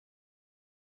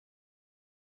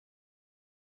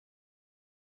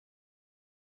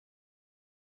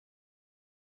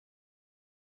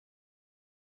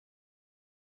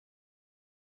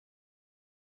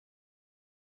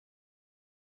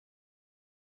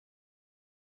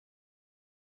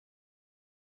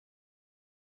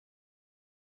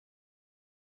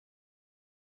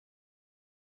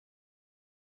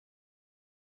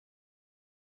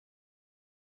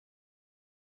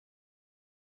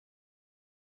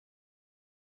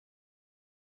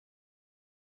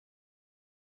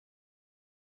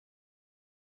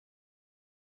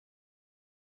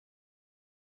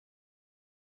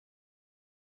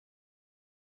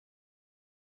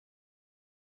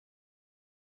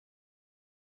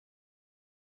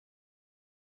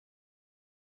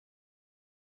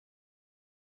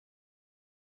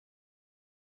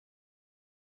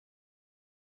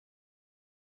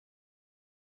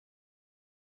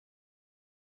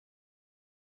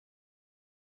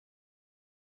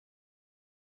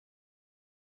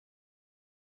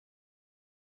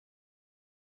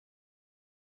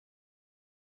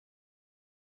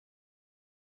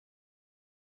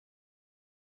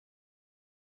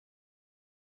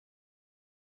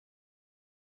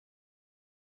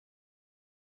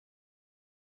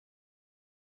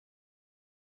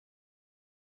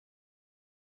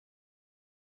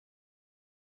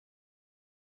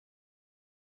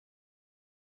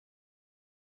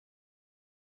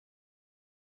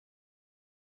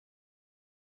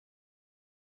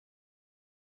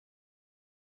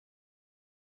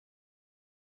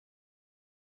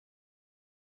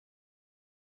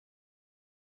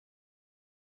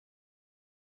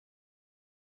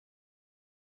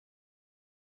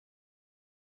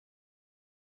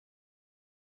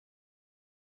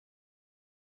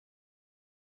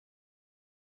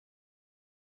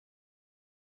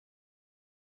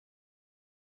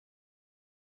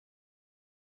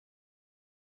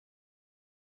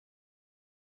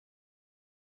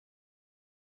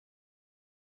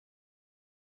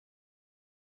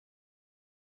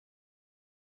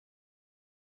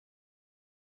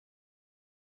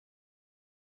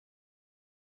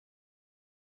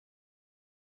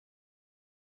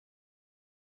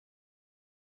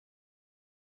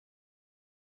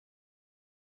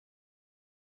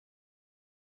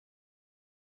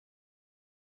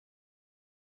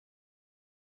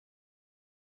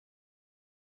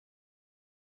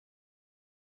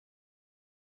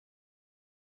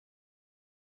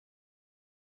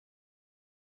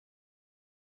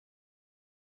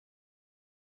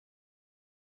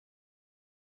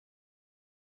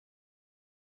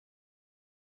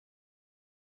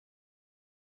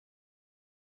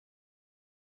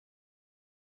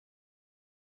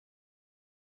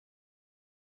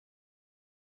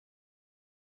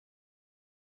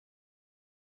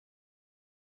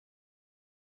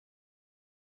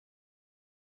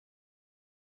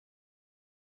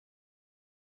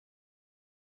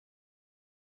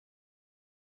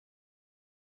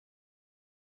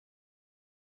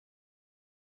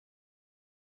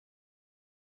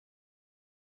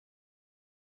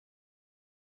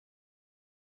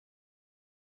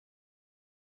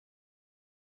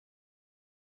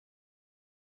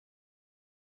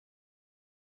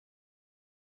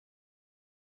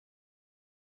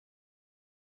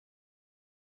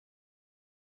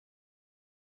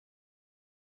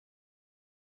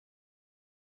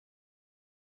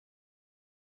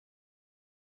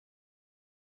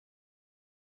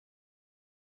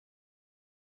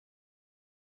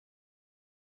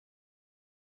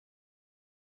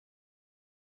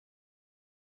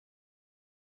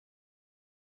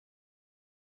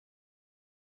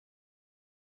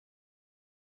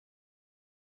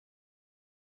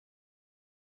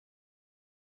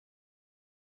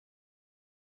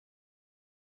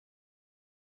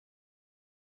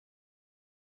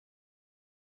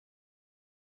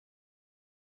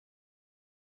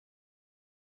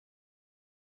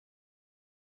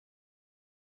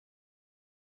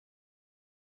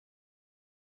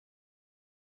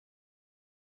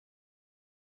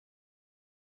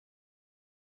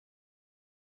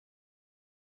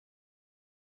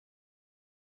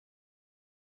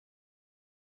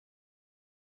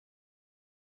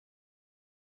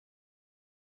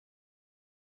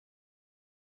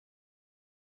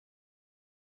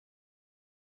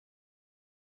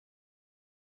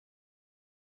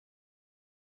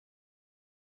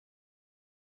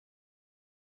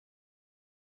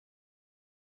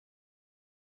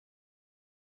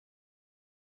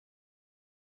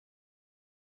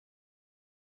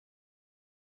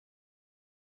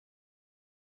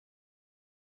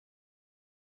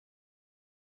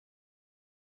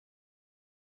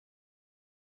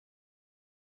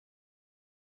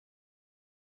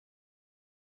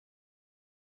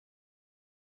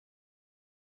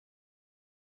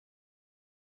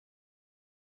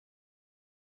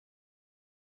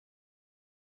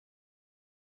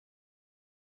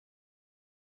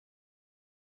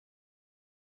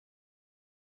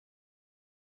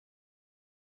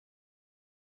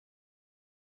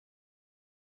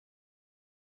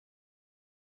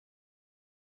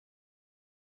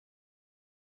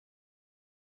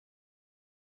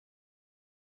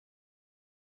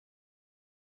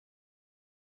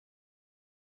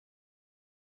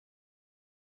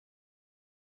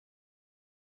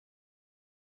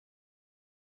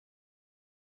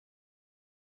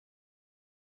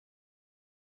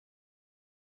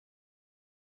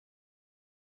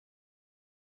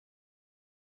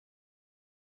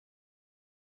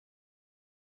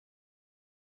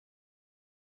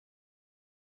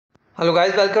Hello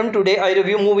guys, welcome. Today I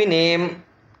review movie name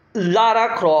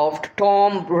Lara Croft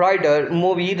Tomb Raider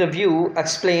movie review,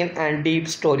 explain and deep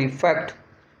story fact.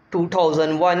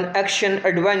 2001 action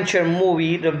adventure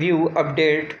movie review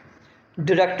update,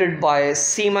 directed by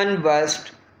Simon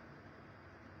West,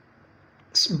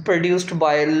 produced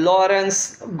by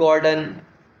Lawrence Gordon,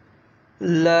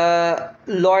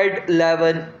 Lloyd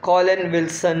Levin, Colin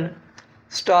Wilson,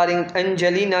 starring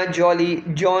Angelina Jolie,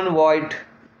 John Voight,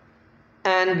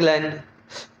 Anne Glenn,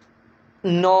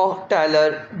 Noah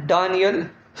Taylor, Daniel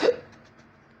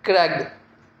Craig.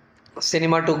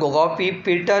 Cinematography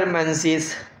Peter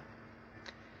Menzies.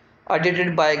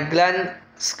 Edited by Glenn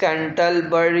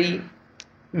Scantlebury.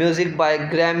 Music by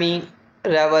Grammy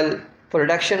Revel.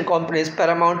 Production companies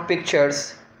Paramount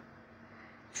Pictures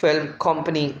Film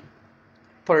Company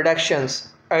Productions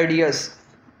Ideas.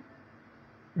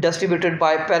 Distributed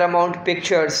by Paramount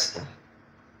Pictures.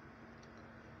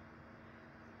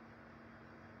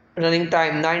 Running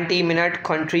time 90 minutes.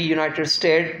 Country United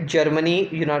States, Germany,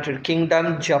 United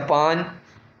Kingdom, Japan.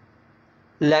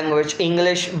 Language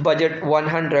English. Budget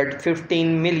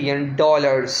 $115 million.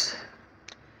 Box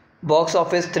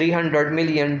office $300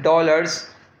 million.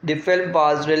 The film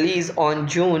was released on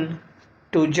June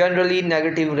to generally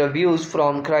negative reviews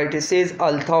from critics.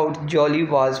 Although Jolie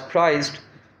was praised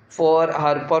for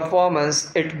her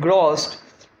performance, it grossed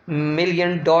 $1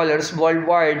 million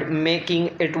worldwide,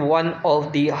 making it one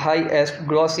of the highest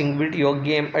grossing video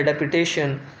game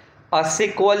adaptations. A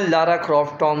sequel, Lara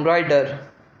Croft Tomb Raider.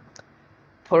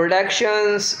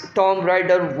 Productions Tomb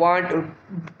Raider went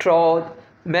through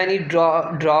many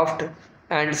drafts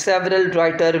and several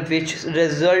writers, which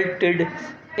resulted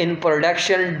in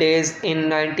production days. In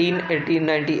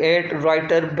 1998,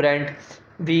 writer Brent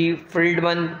V.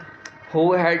 Friedman,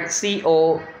 who had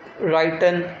co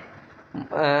written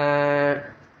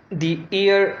the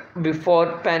year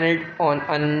before, paneled on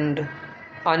an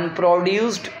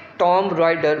unproduced Tomb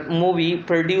Raider movie.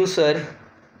 Producer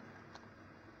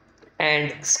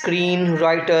and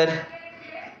screenwriter.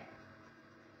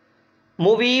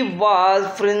 Movie was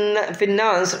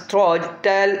financed through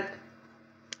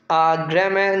a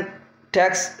German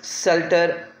tax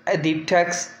shelter. The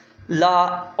tax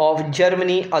law of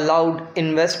Germany allowed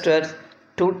investors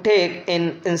to take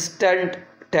in instant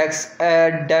tax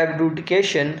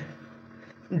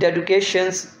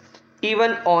deductions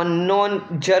even on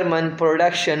non-German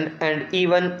production, and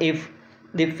even if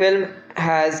the film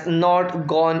has not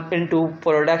gone into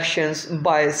productions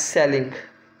by selling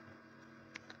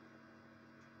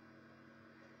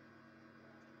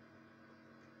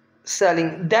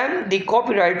them the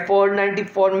copyright for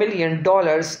 $94 million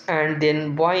and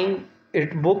then buying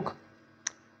it book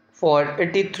for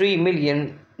 $83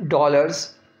 million.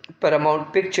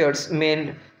 Paramount Pictures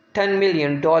made $10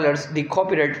 million. The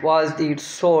copyright was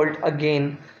sold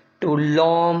again to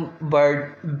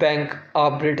Lombard Bank,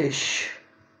 a British.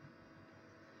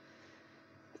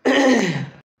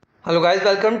 Hello guys,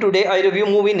 welcome. Today I review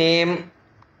movie name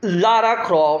Lara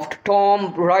Croft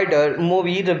Tomb Raider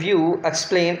movie review,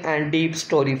 explain and deep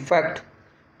story fact.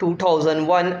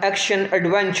 2001 action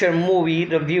adventure movie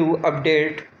review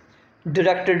update,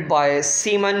 directed by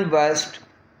Simon West,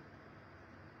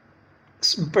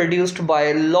 produced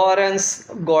by Lawrence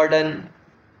Gordon,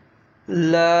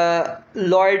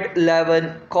 Lloyd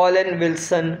Levin, Colin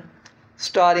Wilson,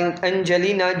 starring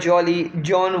Angelina Jolie,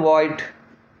 John Voight,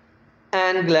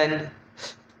 Anne Glenn,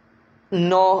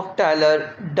 Noah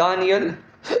Taylor, Daniel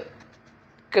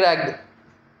Craig.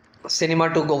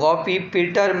 Cinematography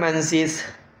Peter Menzies.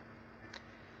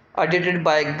 Edited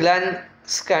by Glenn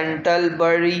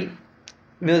Scantlebury.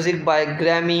 Music by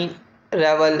Grammy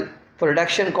Revel.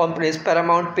 Production companies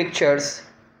Paramount Pictures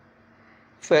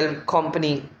Film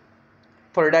Company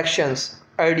Productions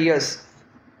Ideas.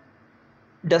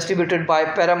 Distributed by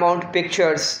Paramount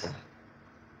Pictures.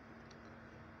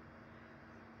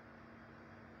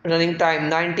 Running time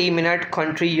 90 minutes.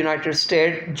 Country United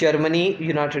States, Germany,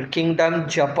 United Kingdom,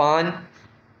 Japan.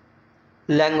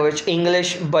 Language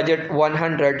English. Budget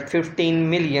 $115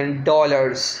 million.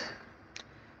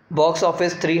 Box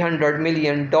office $300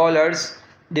 million.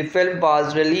 The film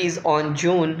was released on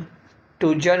June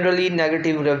to generally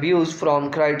negative reviews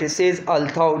from critics.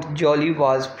 Although Jolie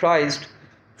was praised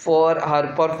for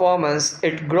her performance,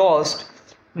 it grossed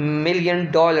 $1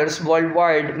 million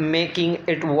worldwide, making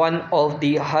it one of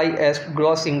the highest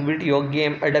grossing video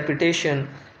game adaptations.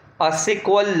 A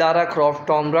sequel, Lara Croft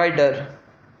Tomb Raider.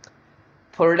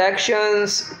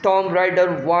 Productions Tomb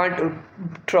Raider went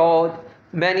through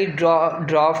many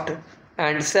drafts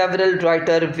and several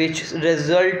writers, which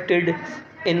resulted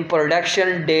in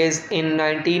production days. In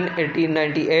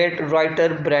 1998,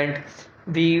 writer Brent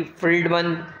V.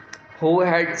 Friedman, who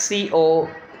had co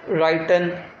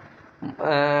written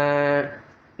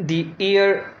the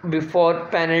year before,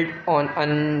 paneled on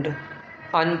an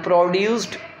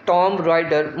unproduced Tomb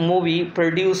Raider movie.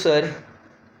 Producer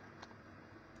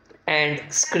and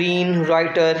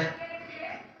screenwriter.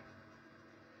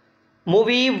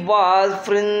 Movie was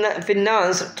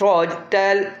financed through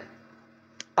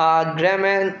a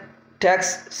German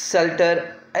tax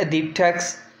shelter. The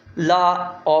tax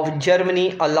law of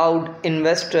Germany allowed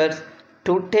investors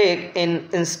to take in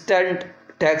instant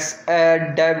tax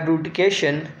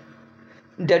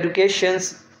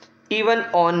deductions even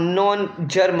on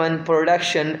non-German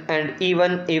production, and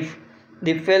even if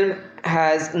the film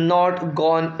has not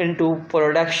gone into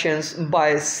productions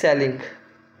by selling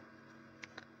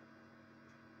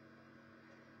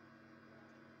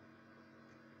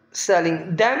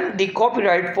them the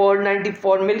copyright for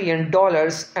 $94 million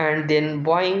and then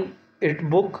buying it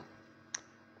book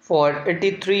for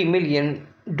 $83 million.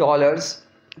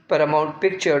 Paramount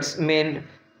Pictures made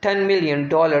 $10 million.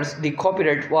 The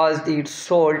copyright was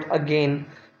sold again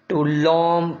to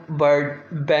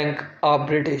Lombard Bank, a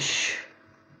British.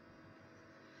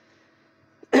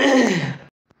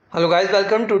 Hello guys,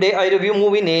 welcome. Today I review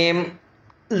movie name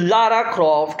Lara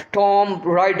Croft Tomb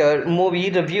Raider movie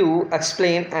review,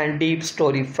 explain and deep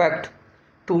story fact.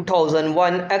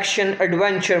 2001 action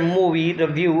adventure movie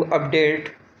review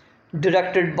update,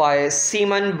 directed by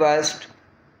Simon West,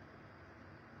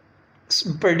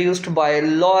 produced by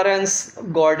Lawrence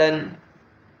Gordon,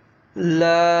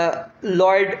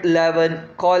 Lloyd Levin,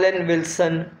 Colin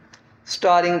Wilson,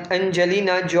 starring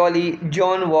Angelina Jolie,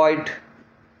 John Voight,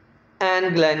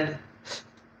 Anne Glenn,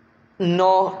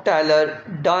 Noah Taylor,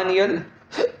 Daniel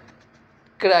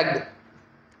Craig.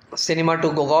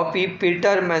 Cinematography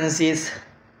Peter Menzies.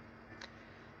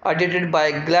 Edited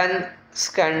by Glenn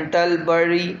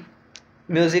Scantlebury.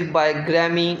 Music by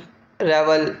Grammy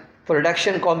Revel.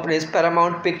 Production companies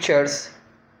Paramount Pictures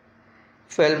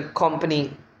Film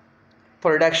Company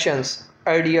Productions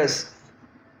Ideas.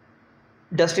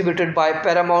 Distributed by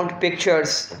Paramount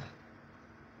Pictures.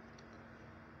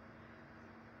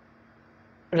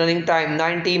 Running time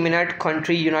 90 minutes.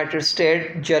 Country United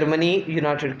States, Germany,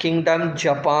 United Kingdom,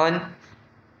 Japan.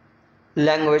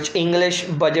 Language English.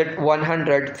 Budget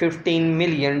 $115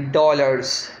 million.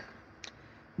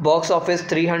 Box office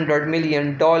 $300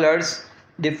 million.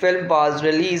 The film was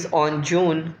released on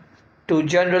June to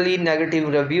generally negative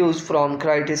reviews from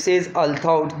critics.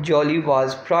 Although Jolie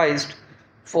was praised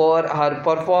for her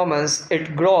performance,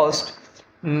 it grossed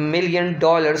 $1 million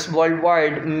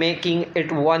worldwide, making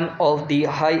it one of the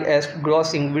highest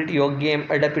grossing video game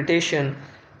adaptations.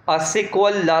 A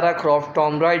sequel, Lara Croft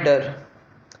Tomb Raider.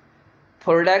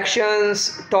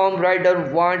 Productions Tomb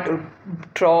Raider went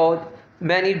through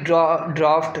many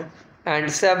drafts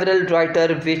and several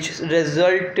writers, which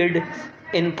resulted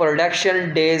in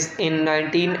production days. In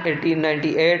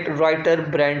 1998, writer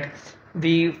Brent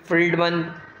V.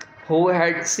 Friedman, who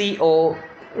had co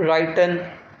written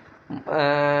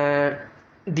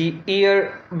the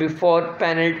year before,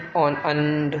 paneled on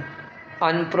an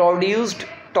unproduced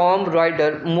Tomb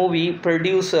Raider movie.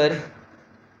 Producer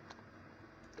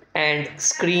and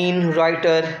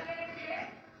screenwriter.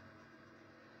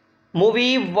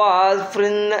 Movie was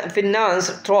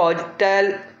financed through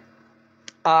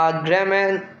a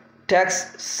German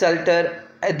tax shelter.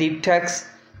 The tax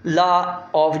law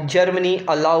of Germany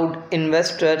allowed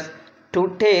investors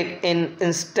to take in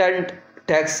instant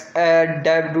tax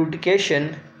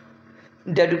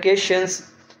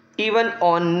deductions even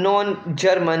on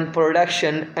non-German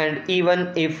production, and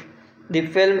even if the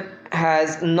film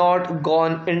has not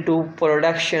gone into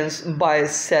productions by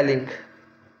selling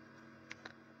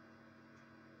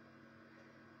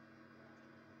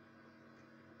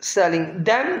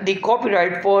them the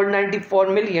copyright for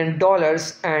 $94 million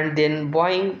and then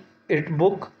buying it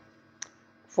book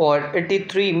for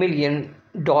 $83 million.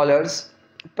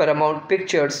 Paramount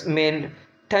Pictures made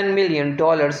 $10 million.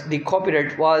 The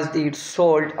copyright was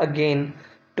sold again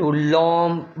to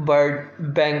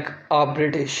Lombard Bank, a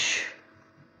British.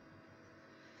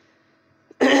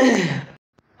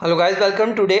 Hello guys,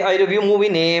 welcome. Today I review movie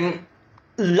name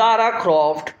Lara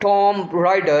Croft Tomb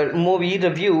Raider movie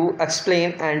review,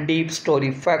 explain and deep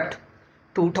story fact.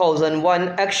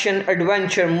 2001 action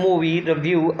adventure movie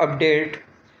review update,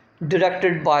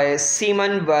 directed by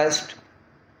Simon West,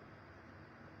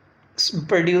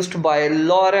 produced by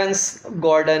Lawrence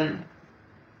Gordon,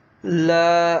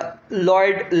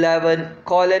 Lloyd Levin,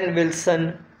 Colin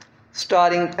Wilson,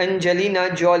 starring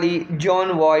Angelina Jolie,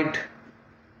 John Voight,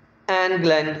 Anne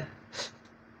Glenn,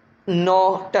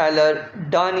 Noah Taylor,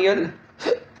 Daniel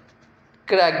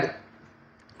Craig.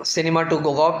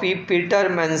 Cinematography Peter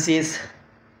Menzies.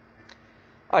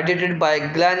 Edited by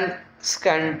Glenn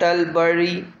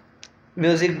Scantlebury.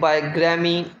 Music by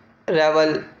Grammy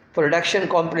Revel. Production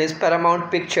companies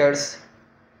Paramount Pictures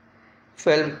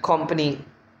Film Company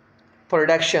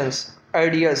Productions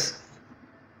Ideas.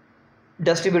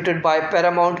 Distributed by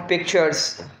Paramount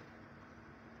Pictures.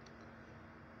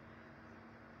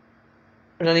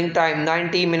 Running time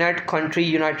 90 minutes. Country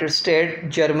United States,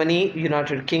 Germany,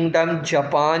 United Kingdom,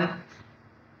 Japan.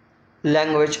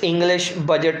 Language English.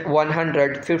 Budget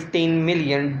 $115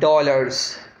 million.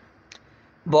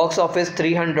 Box office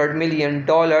 $300 million.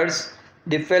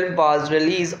 The film was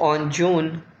released on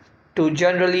June to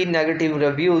generally negative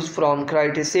reviews from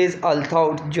critics,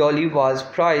 although Jolie was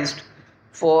praised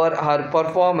for her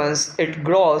performance. It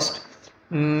grossed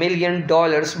 $1 million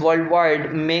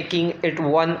worldwide, making it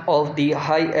one of the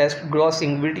highest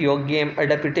grossing video game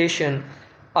adaptations.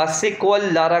 A sequel,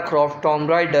 Lara Croft Tomb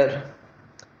Raider.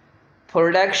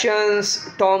 Productions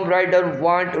Tomb Raider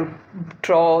want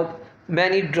through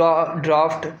many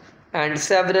draft and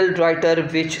several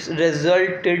writers, which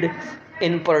resulted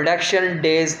in production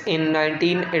days. In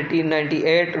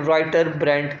 1998, writer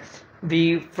Brent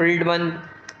V. Friedman,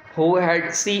 who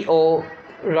had co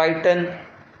written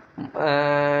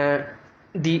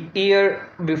the year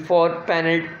before,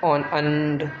 paneled on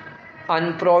an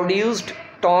unproduced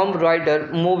Tomb Raider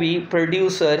movie,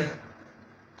 producer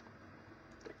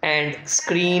and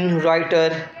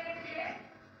screenwriter.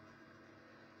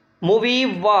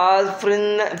 Movie was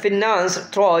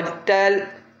financed through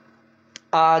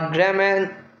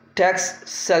Agreement tax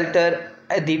shelter.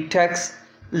 The tax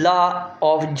law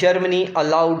of Germany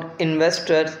allowed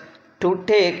investors to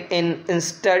take in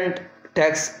instant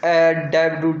tax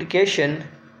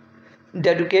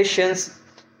deductions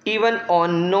even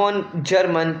on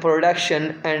non-German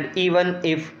production, and even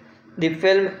if the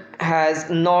film has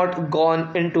not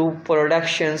gone into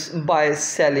productions by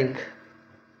selling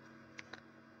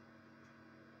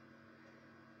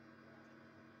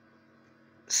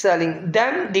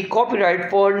them the copyright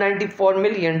for $94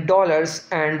 million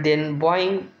and then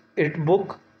buying it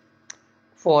book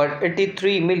for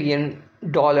 $83 million.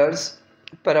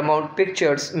 Paramount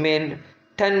Pictures made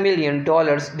 $10 million.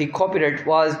 The copyright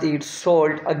was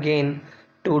sold again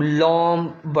to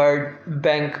Lombard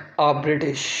Bank, a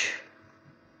British.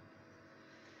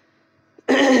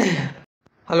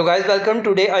 Hello guys, welcome.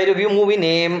 Today I review movie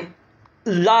name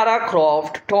Lara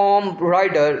Croft Tomb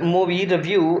Raider. Movie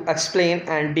review, explain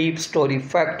and deep story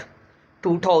fact.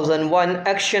 2001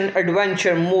 action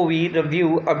adventure movie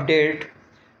review update.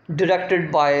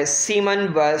 Directed by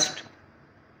Simon West.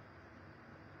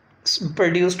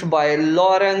 Produced by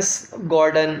Lawrence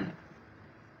Gordon,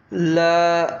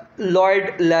 Lloyd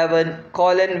Levin,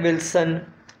 Colin Wilson.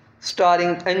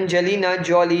 Starring Angelina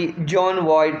Jolie, John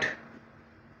Voight,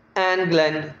 Anne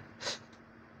Glenn,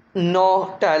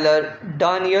 Noah Taylor,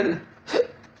 Daniel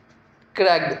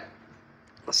Craig.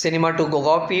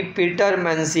 Cinematography Peter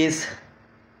Menzies.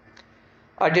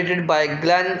 Edited by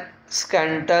Glenn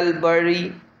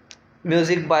Scantlebury.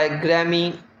 Music by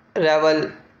Grammy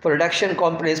Revel. Production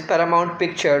companies Paramount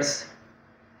Pictures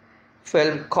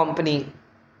Film Company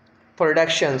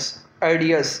Productions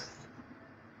Ideas.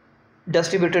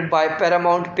 Distributed by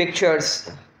Paramount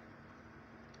Pictures.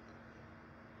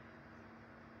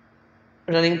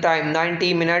 Running time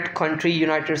 90 minutes. Country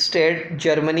United States,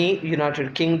 Germany,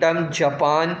 United Kingdom,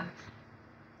 Japan.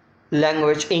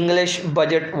 Language English.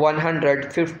 Budget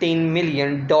 $115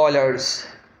 million.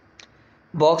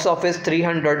 Box office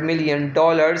 $300 million.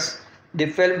 The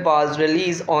film was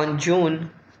released on June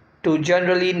to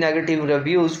generally negative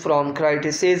reviews from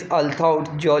critics, although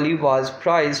Jolie was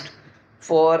praised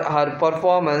for her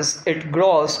performance. It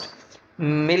grossed $1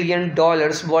 million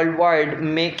worldwide,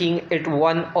 making it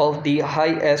one of the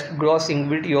highest grossing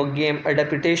video game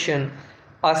adaptations.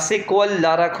 A sequel,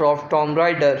 Lara Croft Tomb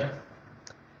Raider.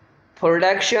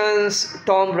 Productions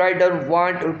Tomb Raider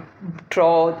want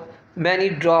through many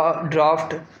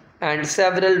draft and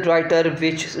several writers,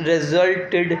 which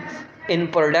resulted in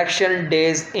production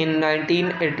days. In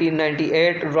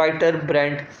 1998, writer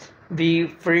Brent V.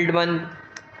 Friedman,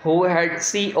 who had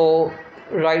co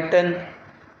written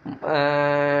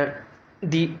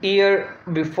the year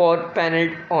before,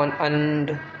 paneled on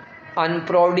an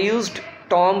unproduced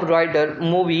Tomb Raider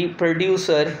movie,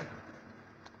 producer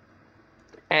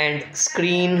and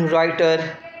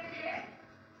screenwriter.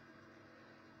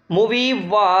 Movie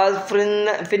was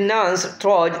financed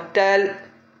through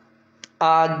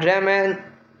Agreement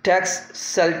tax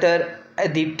shelter.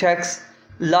 The tax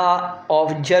law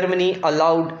of Germany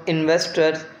allowed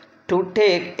investors to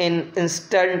take in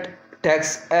instant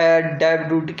tax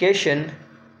deductions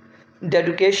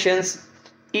dedications,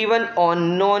 even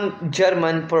on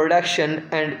non-German production,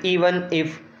 and even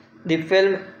if the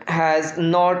film has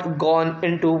not gone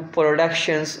into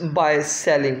productions by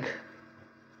selling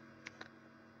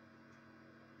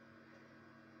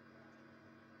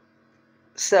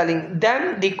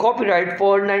them the copyright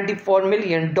for $94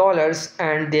 million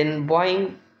and then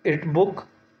buying it book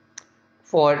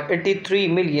for $83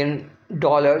 million.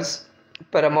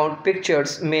 Paramount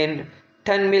Pictures made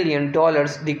 $10 million.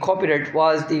 The copyright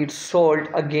was sold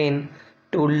again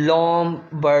to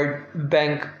Lombard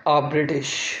Bank, a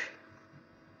British.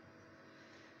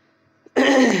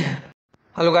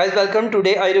 Hello guys, welcome.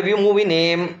 Today I review movie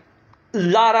name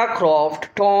Lara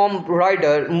Croft, Tomb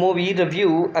Raider movie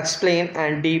review, explain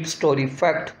and deep story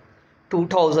fact.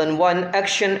 2001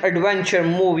 action adventure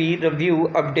movie review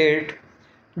update,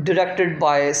 directed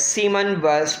by Simon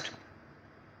West,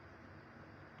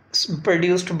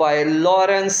 produced by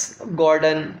Lawrence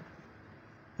Gordon,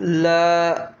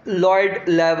 Lloyd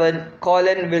Levin,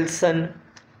 Colin Wilson,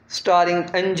 starring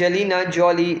Angelina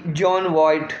Jolie, John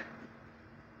Voight,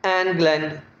 Anne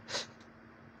Glenn,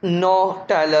 Noah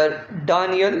Taylor,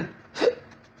 Daniel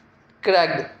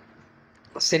Craig,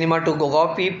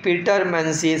 cinematography Peter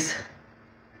Menzies,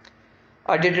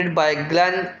 edited by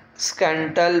Glenn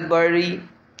Scantlebury,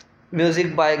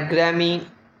 music by Grammy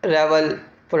Revel,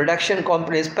 production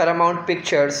companies Paramount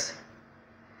Pictures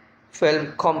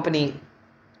Film Company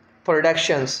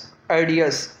Productions,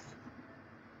 ideas,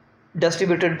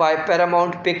 distributed by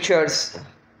Paramount Pictures.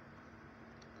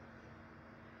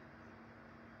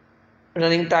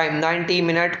 Running time 90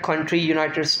 minutes. Country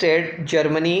United States,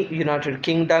 Germany, United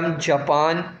Kingdom,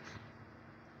 Japan.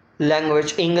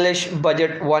 Language English.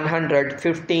 Budget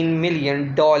 $115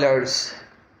 million.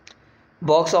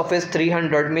 Box office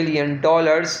 $300 million.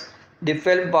 The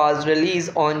film was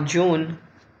released on June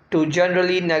to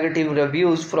generally negative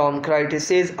reviews from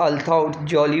critics, although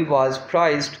Jolie was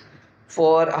praised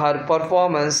for her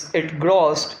performance. It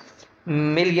grossed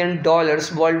 $1 million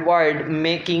worldwide,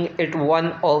 making it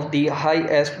one of the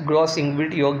highest grossing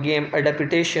video game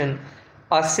adaptation.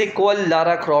 A sequel,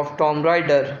 Lara Croft Tomb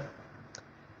Raider.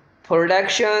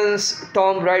 Productions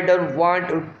Tomb Raider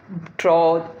want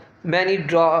through many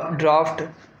draft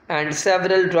and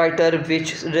several writers,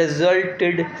 which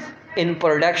resulted in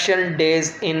production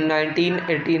days in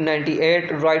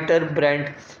 1998. Writer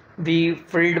Brent V.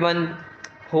 Friedman,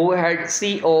 who had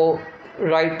CO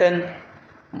written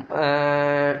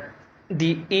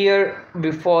the year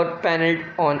before, paneled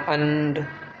on an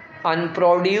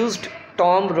unproduced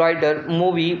Tomb Raider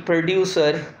movie,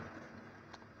 producer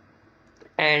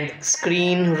and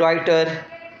screenwriter.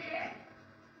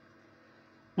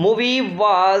 Movie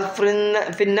was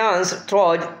financed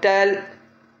through Tel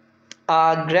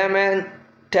Agreement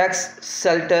tax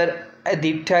shelter.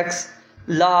 The tax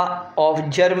law of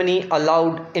Germany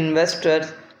allowed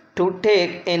investors to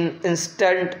take in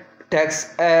instant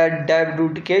tax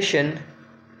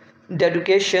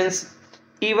dedications,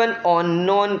 even on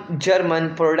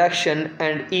non-German production,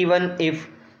 and even if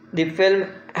the film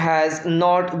has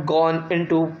not gone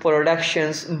into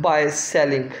productions by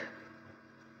selling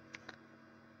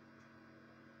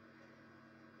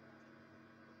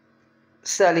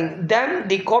them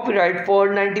the copyright for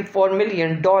 $94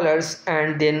 million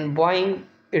and then buying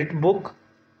it book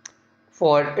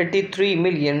for $83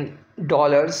 million.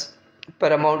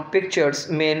 Paramount Pictures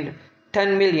made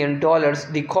 $10 million.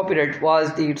 The copyright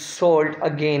was sold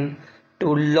again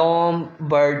to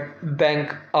Lombard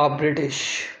Bank, a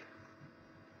British.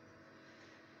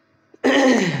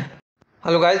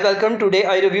 Hello guys, welcome. Today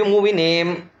I review movie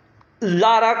name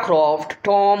Lara Croft,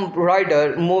 Tomb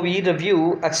Raider movie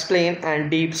review, explain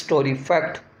and deep story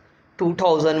fact.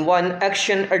 2001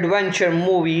 action adventure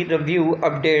movie review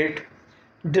update,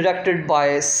 directed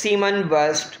by Simon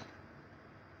West,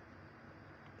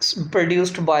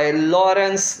 produced by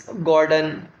Lawrence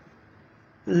Gordon,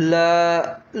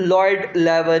 Lloyd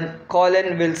Levin,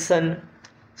 Colin Wilson,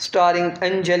 starring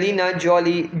Angelina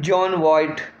Jolie, John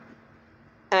Voight,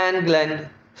 Anne Glenn,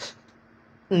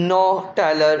 Noah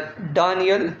Taylor,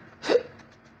 Daniel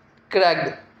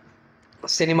Craig,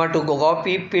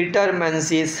 cinematography Peter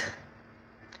Menzies,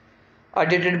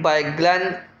 edited by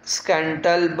Glenn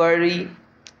Scantlebury,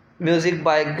 music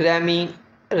by Grammy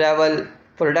Revel,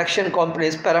 production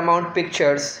companies Paramount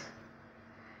Pictures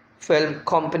Film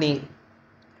Company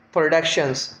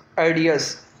Productions,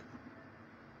 ideas,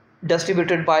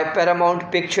 distributed by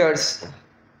Paramount Pictures.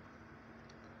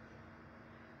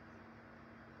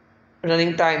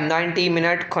 Running time 90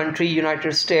 minutes. Country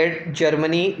United States,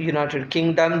 Germany, United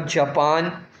Kingdom,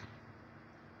 Japan.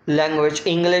 Language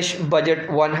English. Budget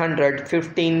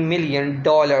 $115 million.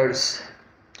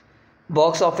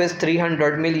 Box office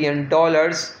 $300 million.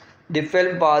 The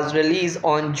film was released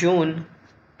on June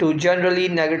to generally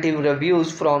negative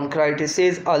reviews from critics,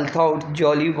 although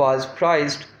Jolie was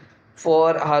praised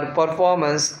for her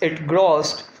performance. It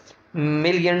grossed $1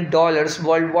 million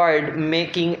worldwide,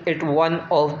 making it one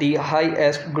of the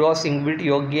highest grossing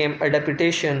video game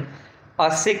adaptations.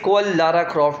 A sequel, Lara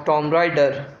Croft Tomb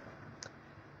Raider.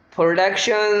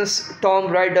 Productions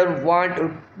Tomb Raider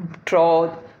want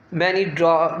through many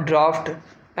draft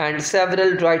and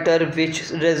several writers,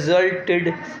 which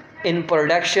resulted in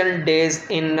production days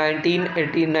in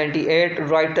 1998.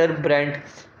 Writer Brent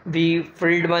V.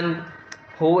 Friedman,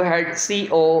 who had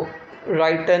co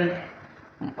written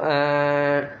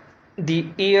the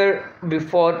year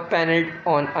before, paneled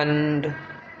on an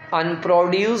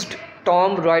unproduced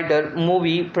Tomb Raider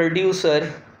movie.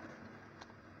 Producer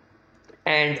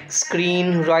and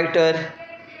screenwriter.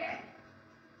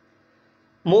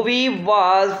 Movie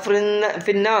was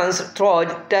financed through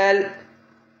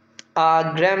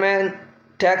agreement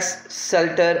tax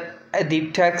shelter.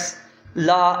 The tax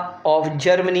law of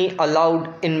Germany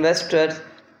allowed investors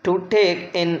to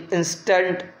take in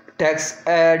instant tax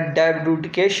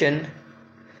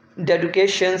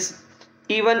deductions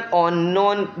even on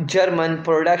non-German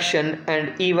production,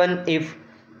 and even if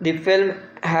the film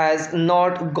has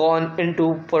not gone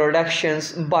into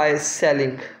productions by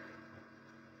selling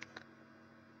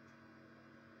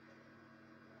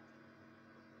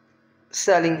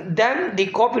them the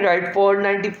copyright for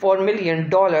 $94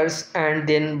 million and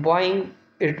then buying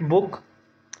it book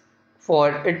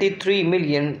for $83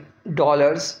 million.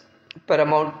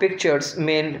 Paramount Pictures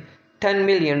made $10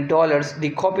 million. The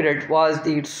copyright was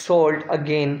sold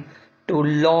again to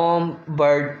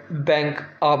Lombard Bank,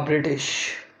 a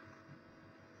British.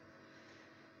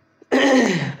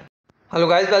 Hello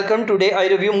guys, welcome. Today I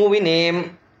review movie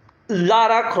name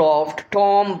Lara Croft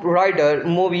Tomb Raider.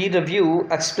 Movie review,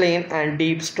 explain and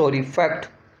deep story fact.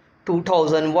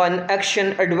 2001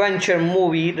 action adventure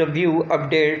movie review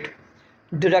update.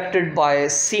 Directed by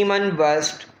Simon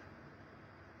West.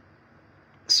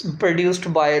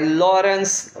 Produced by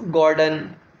Lawrence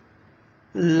Gordon,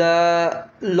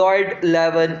 Lloyd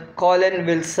Levin, Colin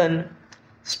Wilson.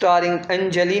 Starring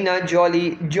Angelina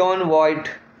Jolie, John Voight,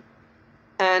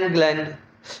 Anne Glenn,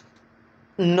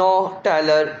 Noah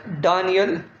Taylor,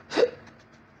 Daniel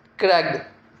Craig.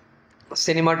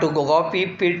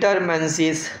 Cinematography Peter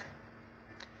Menzies.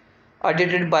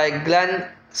 Edited by Glenn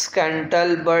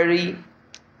Scantlebury.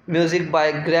 Music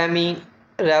by Grammy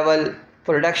Revel.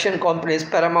 Production companies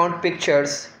Paramount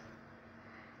Pictures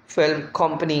Film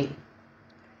Company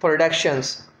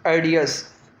Productions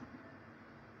Ideas.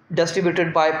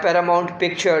 Distributed by Paramount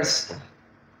Pictures.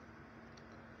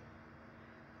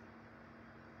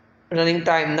 Running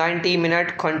time 90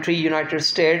 minutes. Country United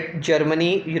States,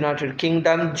 Germany, United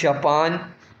Kingdom,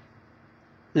 Japan.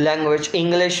 Language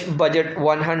English. Budget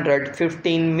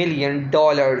 $115 million.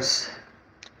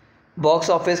 Box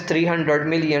office $300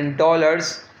 million.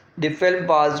 The film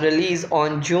was released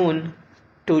on June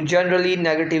to generally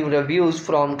negative reviews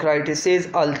from critics,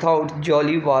 although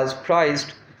Jolie was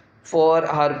praised for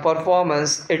her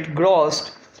performance. It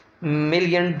grossed $1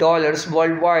 million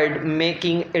worldwide,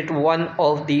 making it one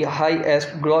of the highest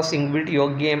grossing video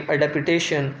game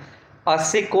adaptations. A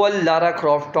sequel, Lara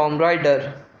Croft Tomb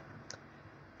Raider.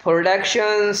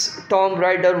 Productions Tomb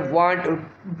Raider want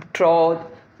through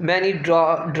many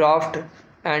draft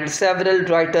and several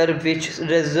writers, which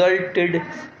resulted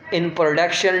in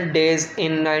production days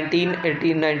in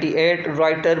 1998.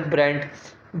 Writer Brent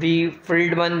V.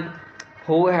 Friedman,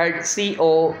 who had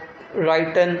co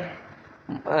written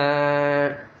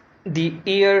the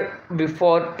year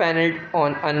before, paneled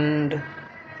on an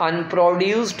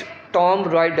unproduced Tomb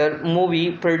Raider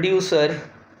movie. Producer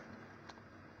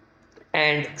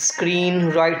and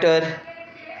screenwriter.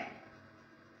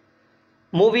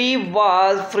 Movie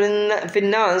was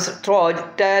financed through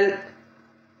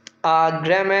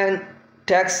agreement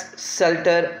tax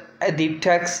shelter. The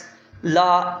tax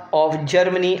law of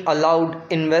Germany allowed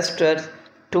investors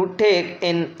to take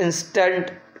in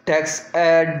instant tax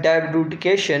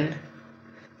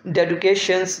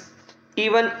deductions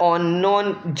even on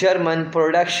non-German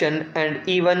production, and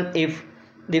even if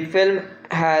the film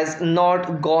has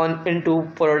not gone into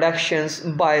productions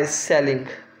by selling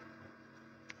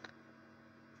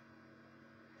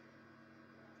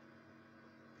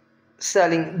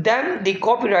them the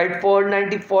copyright for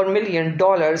 $94 million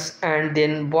and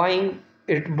then buying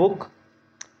it book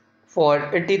for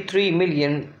 $83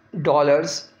 million.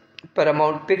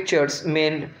 Paramount Pictures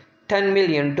made $10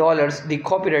 million. The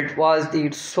copyright was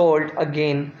sold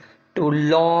again to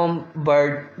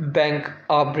Lombard Bank,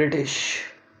 a British.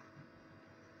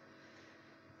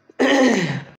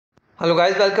 Hello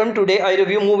guys, welcome. Today I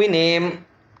review movie name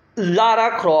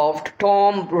Lara Croft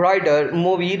Tomb Raider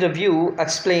movie review,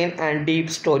 explain and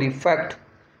deep story fact.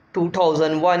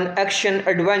 2001 action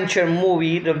adventure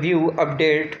movie review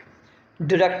update,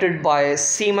 directed by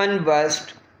Simon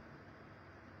West,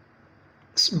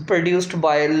 produced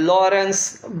by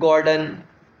Lawrence Gordon,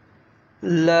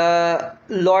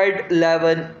 Lloyd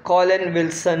Levin, Colin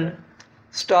Wilson,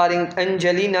 starring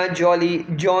Angelina Jolie,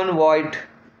 John Voight,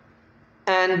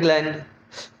 Anne Glenn,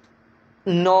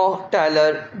 Noah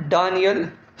Taylor, Daniel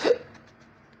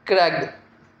Craig.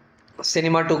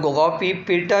 Cinematography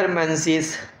Peter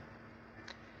Menzies.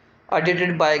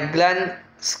 Edited by Glenn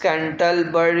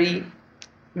Scantlebury.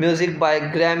 Music by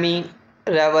Grammy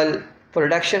Revel.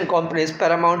 Production companies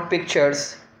Paramount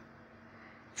Pictures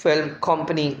Film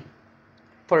Company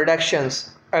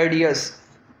Productions Ideas.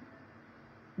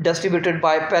 Distributed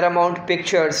by Paramount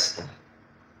Pictures.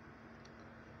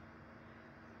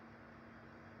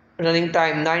 Running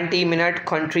time 90 minutes.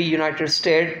 Country United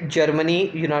States,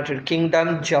 Germany, United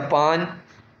Kingdom, Japan.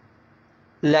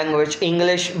 Language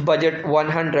English. Budget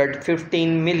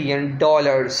 $115 million.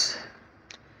 Box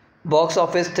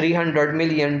office $300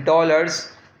 million.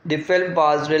 The film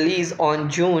was released on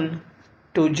June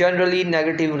to generally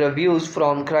negative reviews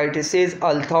from critics,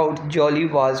 although Jolie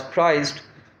was praised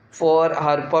for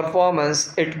her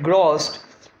performance. It grossed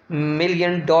 $1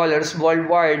 million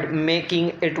worldwide,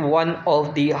 making it one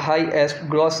of the highest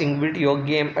grossing video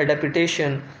game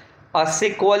adaptations. A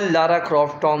sequel, Lara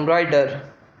Croft Tomb Raider.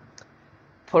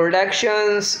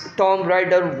 Productions Tomb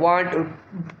Raider went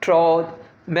through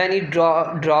many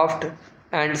draft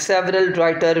and several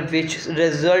writers, which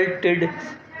resulted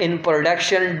in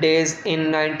production days.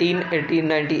 In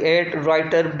 1998,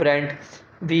 writer Brent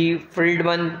V.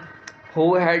 Friedman,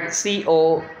 who had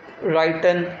CO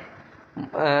written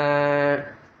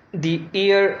the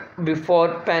year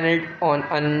before, paneled on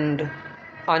an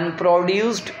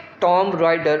unproduced Tomb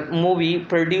Raider movie,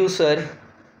 producer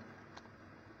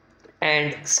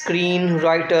and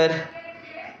screenwriter.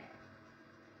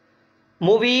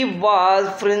 Movie was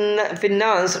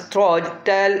financed through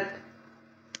Tel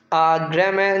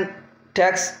Agreement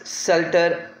tax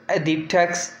shelter. The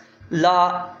tax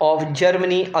law of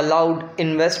Germany allowed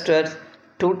investors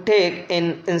to take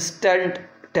in instant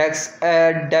tax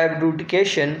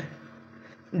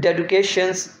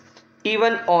deductions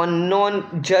even on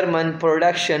non-German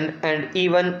production, and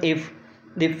even if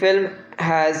the film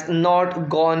has not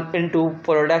gone into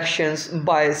productions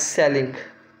by selling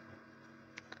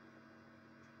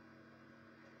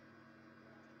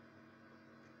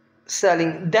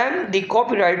them the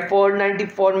copyright for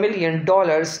 $94 million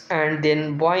and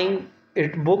then buying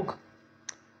it book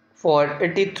for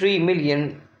 $83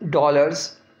 million.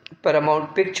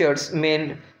 Paramount Pictures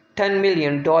made $10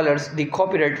 million. The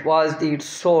copyright was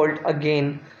sold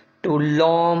again to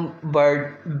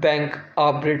Lombard Bank,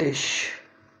 a British.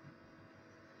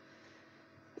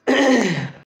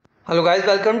 Hello guys,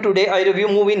 welcome. Today I review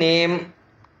movie name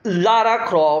Lara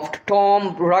Croft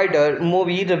Tomb Raider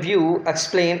movie review,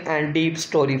 explain and deep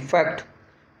story fact.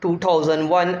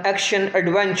 2001 action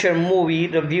adventure movie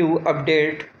review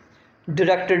update,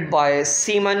 directed by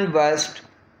Simon West,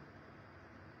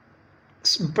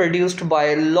 produced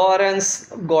by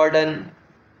Lawrence Gordon,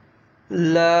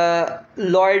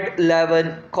 Lloyd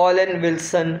Levin, Colin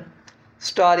Wilson,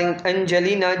 starring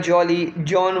Angelina Jolie,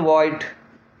 John Voight,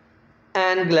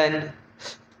 Anne Glenn,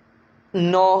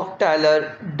 Noah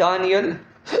Taylor, Daniel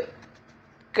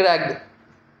Craig.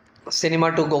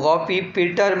 Cinematography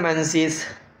Peter Menzies.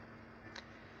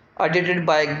 Edited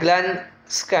by Glenn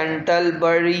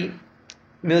Scantlebury.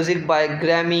 Music by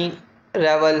Grammy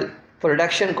Revel.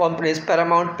 Production companies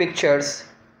Paramount Pictures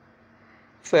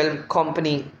Film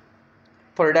Company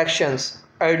Productions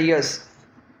Ideas.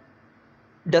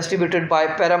 Distributed by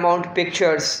Paramount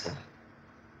Pictures.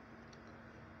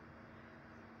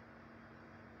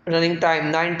 Running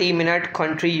time 90 minutes.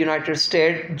 Country United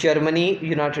States, Germany,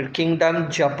 United Kingdom,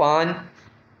 Japan.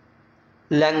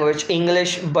 Language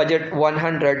English. Budget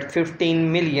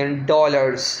 $115 million.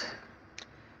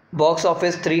 Box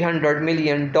office $300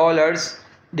 million.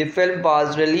 The film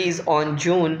was released on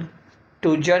June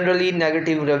to generally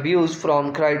negative reviews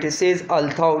from critics,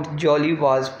 although Jolie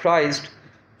was praised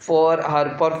for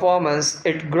her performance.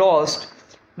 It grossed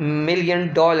 $1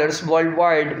 million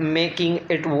worldwide, making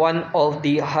it one of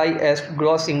the highest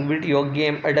grossing video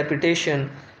game adaptations.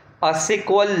 A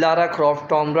sequel, Lara Croft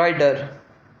Tomb Raider.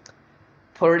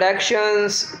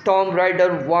 Productions Tomb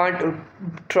Raider went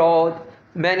through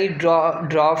many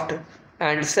draft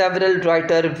and several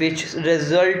writers, which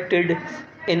resulted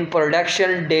in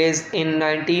production days in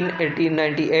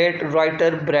 1998.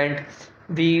 Writer Brent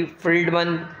V.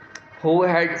 Friedman, who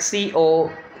had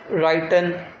co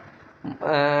written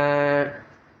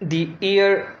the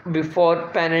year before,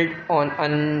 paneled on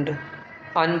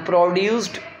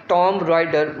unproduced Tomb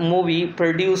Raider movie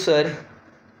producer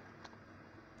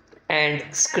and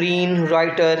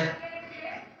screenwriter.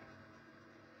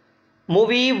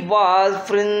 Movie was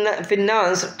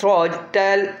financed through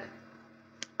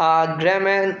a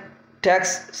German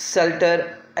tax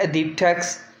shelter. The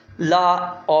tax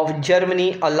law of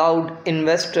Germany allowed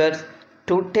investors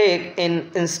to take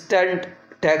in instant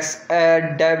tax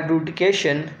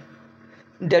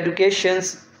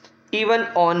deductions even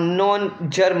on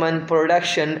non-German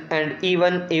production, and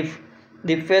even if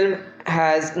the film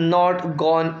has not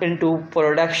gone into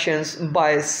productions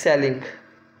by selling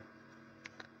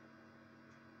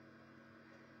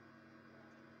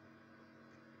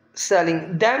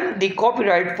them the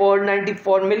copyright for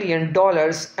 $94 million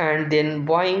and then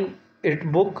buying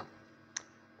it book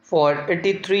for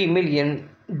 $83 million.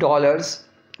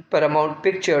 Paramount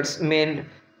Pictures made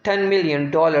 $10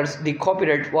 million. The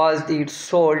copyright was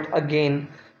sold again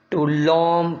to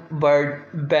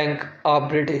Lombard Bank, a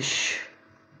British.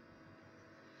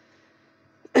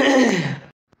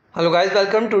 Hello guys,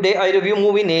 welcome. Today I review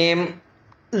movie name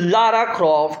Lara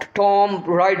Croft, Tomb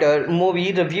Raider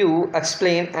movie review,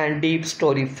 explain and deep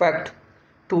story fact.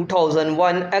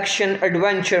 2001 action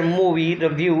adventure movie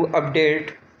review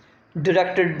update,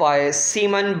 directed by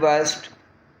Simon West,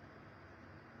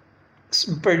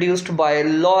 produced by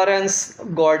Lawrence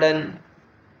Gordon,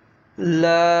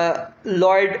 Lloyd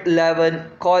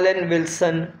Levin, Colin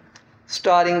Wilson,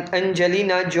 starring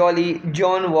Angelina Jolie,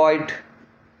 John Voight,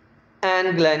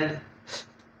 Anne Glenn,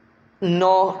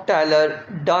 Noah Taylor,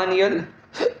 Daniel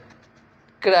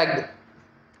Craig.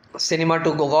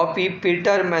 Cinematography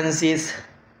Peter Menzies.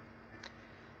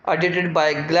 Edited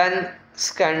by Glenn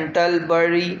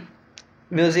Scantlebury.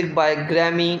 Music by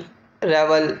Grammy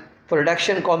Revel.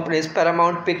 Production companies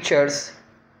Paramount Pictures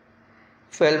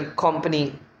Film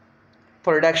Company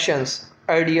Productions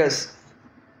Ideas.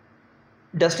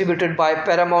 Distributed by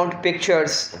Paramount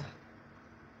Pictures.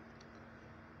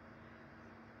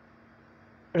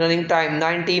 Running time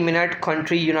 90 minutes.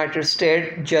 Country United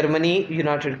States, Germany,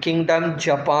 United Kingdom,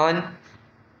 Japan.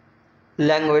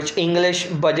 Language English.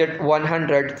 Budget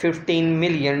 $115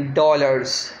 million.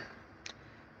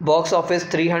 Box office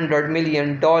 $300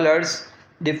 million.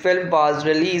 The film was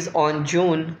released on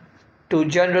June to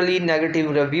generally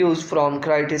negative reviews from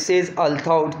critics.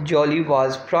 Although Jolie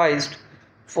was praised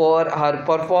for her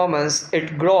performance,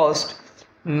 it grossed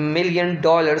 $1 million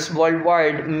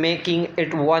worldwide, making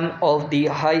it one of the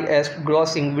highest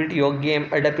grossing video game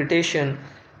adaptations.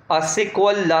 A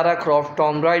sequel, Lara Croft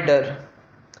Tomb Raider.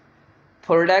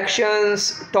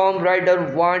 Productions Tomb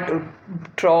Raider went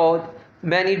through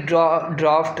many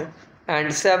drafts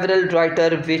and several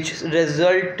writers, which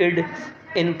resulted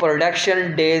in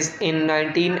production days in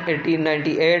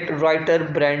 1998. Writer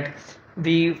Brent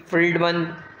V.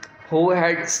 Friedman, who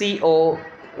had co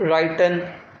written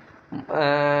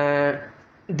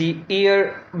the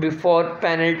year before,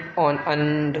 paneled on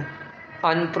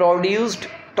unproduced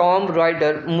Tomb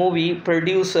Raider movie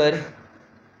producer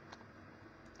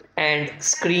and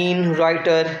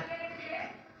screenwriter.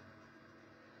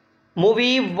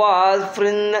 Movie was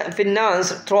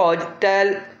financed through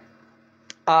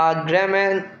a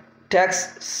German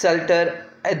tax shelter.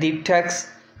 The tax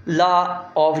law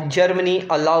of Germany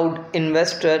allowed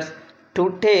investors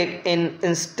to take in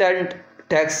instant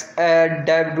tax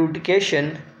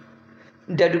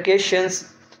deductions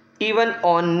even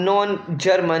on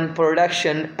non-German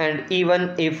production, and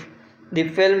even if the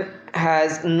film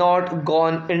has not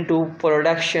gone into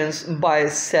productions by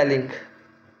selling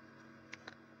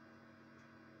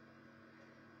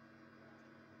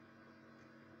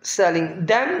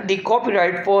them the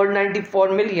copyright for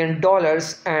 $94 million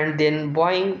and then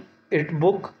buying it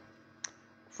book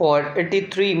for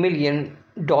 $83 million.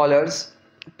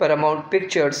 Paramount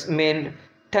Pictures made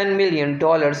 $10 million.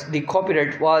 The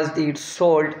copyright was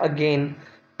sold again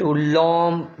to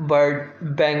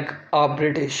Lombard Bank, a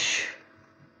British.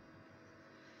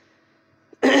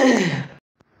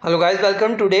 Hello guys,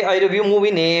 welcome. Today I review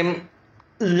movie name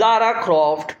Lara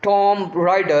Croft, Tomb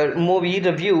Raider movie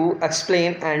review,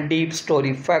 explain and deep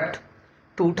story fact.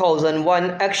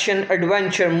 2001 action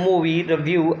adventure movie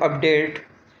review update,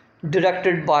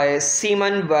 directed by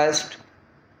Simon West,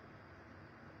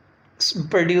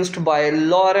 produced by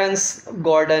Lawrence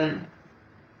Gordon,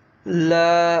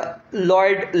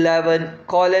 Lloyd Levin,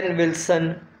 Colin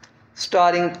Wilson,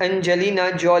 starring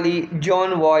Angelina Jolie,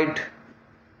 John Voight,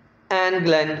 Anne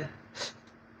Glenn,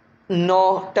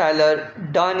 No Taylor,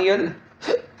 Daniel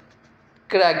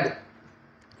Craig.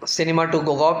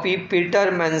 Cinematography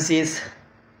Peter Menzies.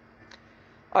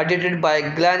 Edited by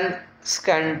Glenn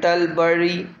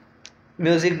Scantlebury.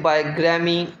 Music by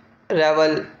Grammy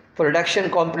Revel. Production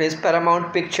companies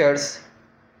Paramount Pictures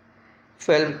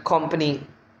Film Company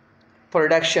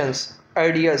Productions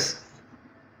Ideas.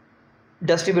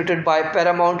 Distributed by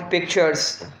Paramount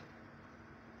Pictures.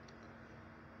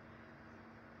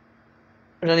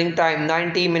 Running time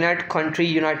 90 minutes. Country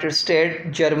United States,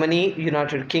 Germany,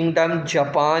 United Kingdom,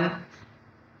 Japan.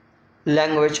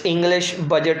 Language English.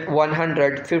 Budget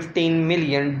 $115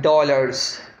 million.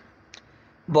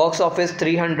 Box office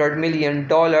 $300 million.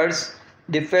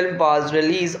 The film was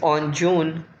released on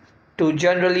June to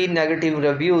generally negative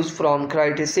reviews from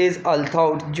critics,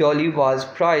 although Jolie was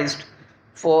praised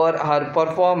for her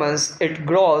performance. It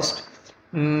grossed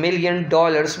 $1 million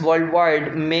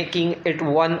worldwide, making it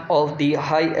one of the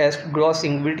highest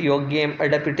grossing video game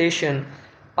adaptations.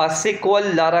 A sequel,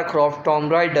 Lara Croft Tomb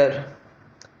Raider.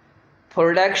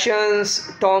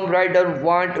 Productions Tomb Raider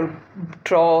went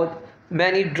through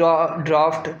many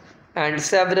drafts and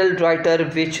several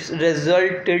writers, which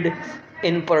resulted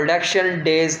in production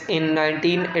days. In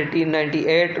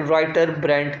 1998, writer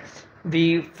Brent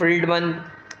V. Friedman,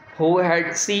 who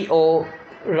had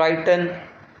written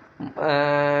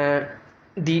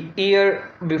the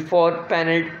year before,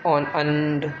 paneled on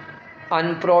an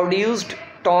unproduced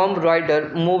Tomb Raider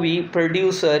movie.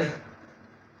 Producer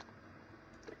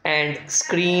and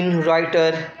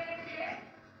screenwriter.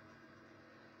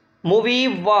 Movie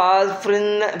was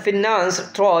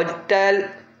financed through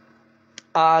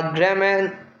a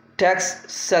German tax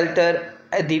shelter.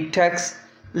 The tax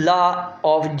law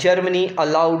of Germany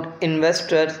allowed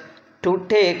investors to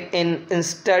take in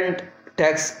instant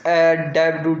tax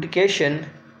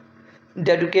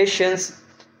deductions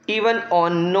even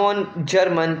on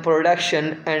non-German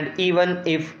production, and even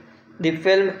if the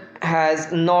film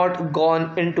has not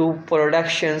gone into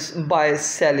productions by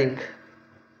selling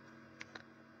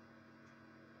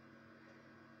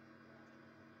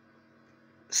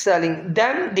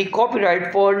them the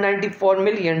copyright for $94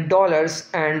 million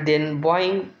and then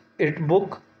buying it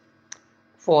book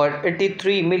for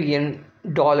 $83 million.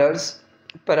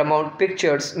 Paramount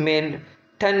Pictures made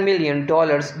 $10 million.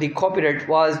 The copyright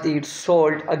was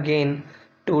sold again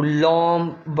to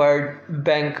Lombard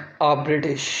Bank, a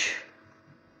British.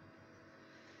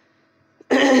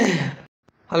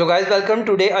 Hello guys, welcome.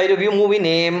 Today I review movie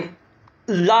name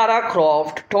Lara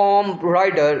Croft Tomb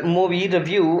Raider. Movie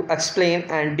review, explain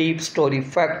and deep story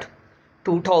fact.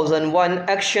 2001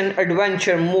 action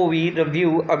adventure movie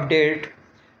review update.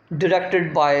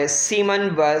 Directed by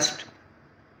Simon West.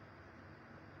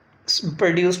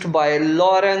 Produced by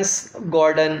Lawrence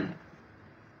Gordon,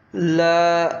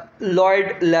 Lloyd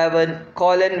Levin,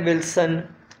 Colin Wilson.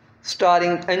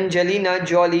 Starring Angelina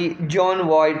Jolie, John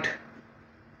Voight,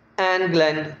 Anne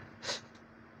Glenn,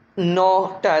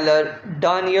 No Taylor,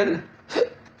 Daniel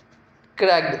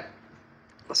Craig.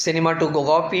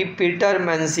 Cinematography Peter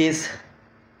Menzies.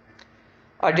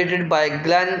 Edited by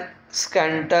Glenn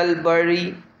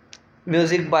Scantlebury.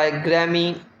 Music by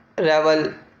Grammy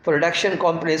Revel. Production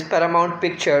companies Paramount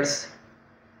Pictures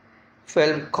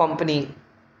Film Company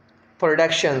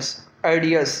Productions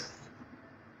Ideas.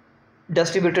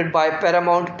 Distributed by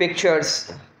Paramount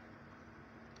Pictures.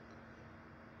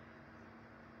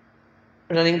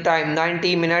 Running time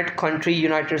 90 minutes. Country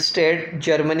United States,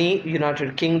 Germany,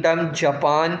 United Kingdom,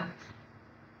 Japan.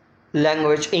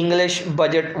 Language English.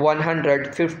 Budget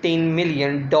 $115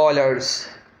 million.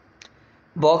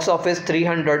 Box office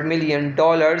 $300 million.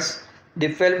 The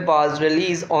film was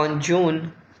released on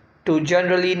June to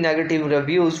generally negative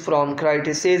reviews from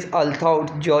critics, although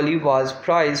Jolie was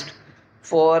praised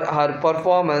for her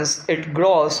performance. It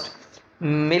grossed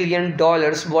 $1 million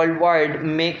worldwide,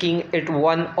 making it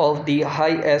one of the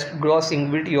highest grossing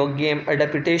video game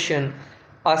adaptations.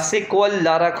 A sequel,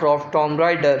 Lara Croft Tomb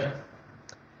Raider.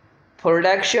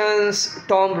 Productions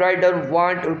Tomb Raider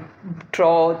went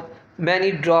through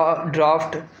many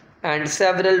drafts and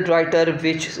several writers,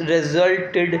 which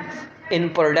resulted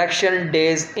in production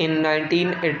days. In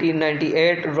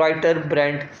 1998, writer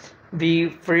Brent V.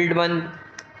 Friedman,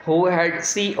 who had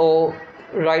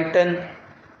written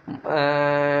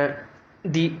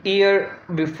the year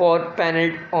before,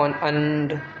 paneled on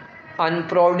an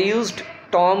unproduced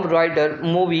Tomb Raider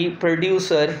movie.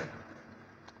 Producer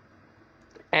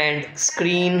and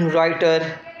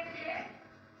screenwriter.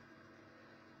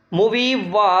 Movie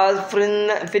was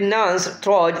financed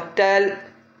through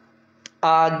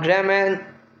a German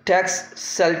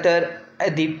tax shelter.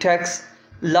 The tax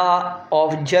law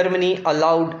of Germany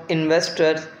allowed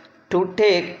investors to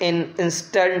take in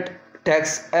instant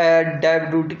tax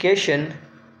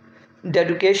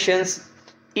dedications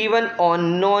even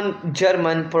on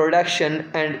non-German production,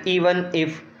 and even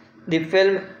if the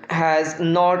film has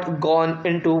not gone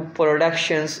into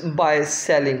productions by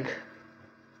selling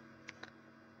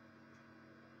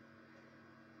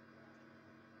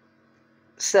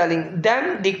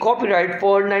them the copyright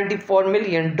for $94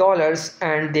 million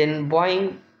and then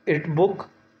buying it book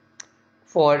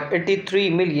for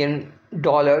 $83 million.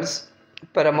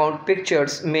 Paramount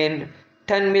Pictures made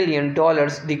 $10 million.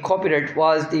 The copyright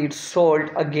was sold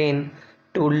again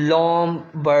to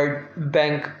Lombard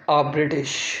Bank, a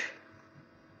British.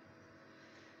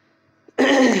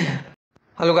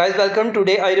 Hello guys, welcome.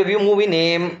 Today I review movie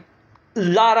name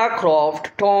Lara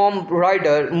Croft Tomb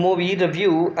Raider movie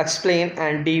review, explain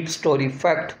and deep story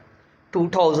fact.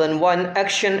 2001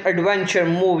 action adventure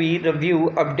movie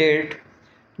review update,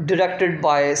 directed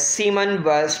by Simon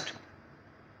West,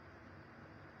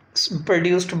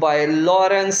 produced by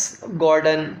Lawrence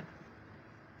Gordon,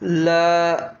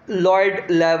 Lloyd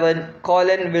Levin,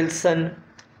 Colin Wilson,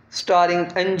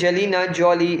 starring Angelina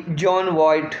Jolie, John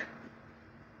Voight,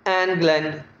 Anne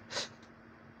Glenn,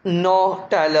 Noah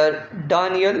Taylor,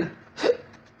 Daniel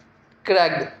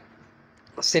Craig.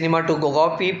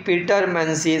 Cinematography Peter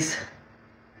Menzies.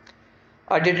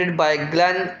 Edited by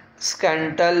Glenn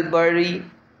Scantlebury.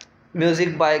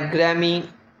 Music by Grammy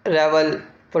Revel.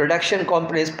 Production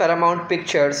companies Paramount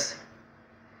Pictures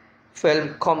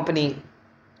Film Company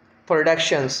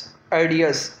Productions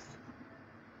Ideas.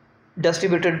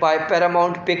 Distributed by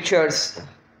Paramount Pictures.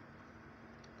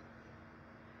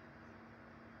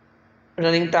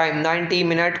 Running time 90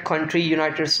 minutes. Country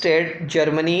United States,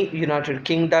 Germany, United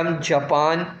Kingdom,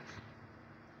 Japan.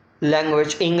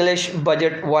 Language English.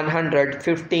 Budget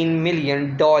 $115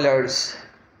 million.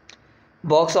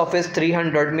 Box office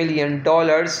 $300 million.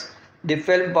 The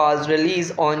film was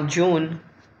released on June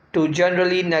to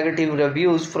generally negative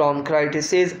reviews from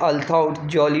critics, although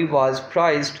Jolie was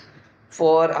praised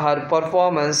for her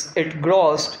performance. It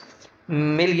grossed $1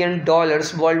 million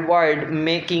worldwide,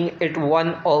 making it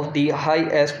one of the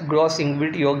highest grossing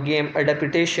video game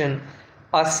adaptations.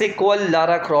 A sequel,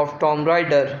 Lara Croft Tomb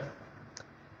Raider.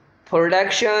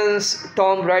 Productions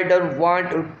Tomb Raider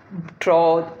went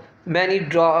through many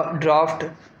drafts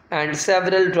and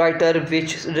several writers,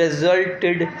 which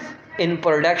resulted in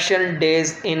production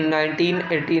days. In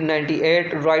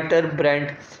 1998, writer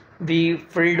Brent V.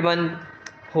 Friedman,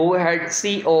 who had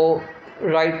co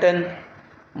written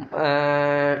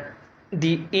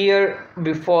the year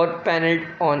before, paneled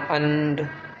on an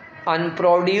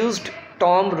unproduced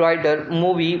Tomb Raider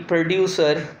movie,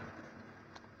 producer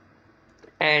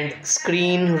and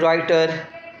screenwriter.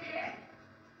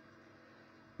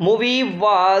 Movie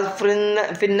was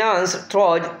financed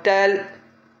through Tel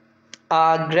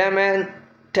Agreement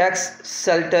tax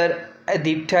shelter.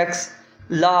 The tax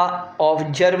law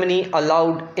of Germany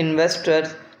allowed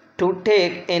investors to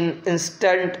take in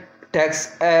instant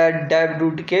tax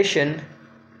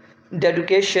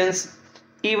dedications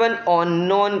even on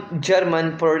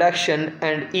non-German production,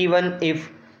 and even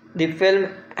if the film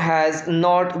has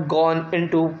not gone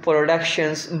into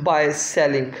productions by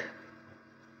selling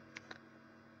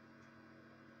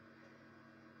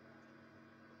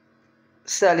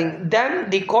them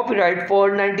the copyright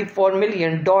for $94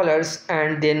 million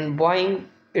and then buying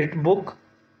it book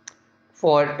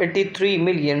for $83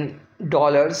 million.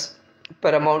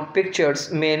 Paramount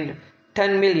Pictures made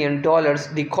 $10 million.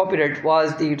 The copyright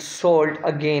was sold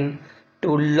again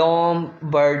to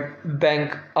Lombard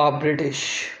Bank, a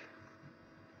British.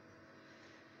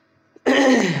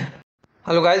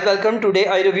 Hello guys, welcome. Today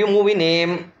I review movie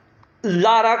name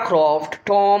Lara Croft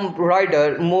Tomb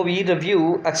Raider movie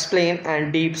review, explain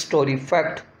and deep story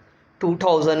fact.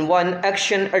 2001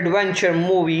 action adventure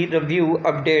movie review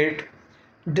update,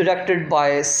 directed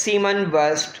by Simon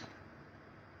West,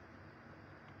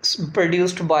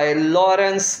 produced by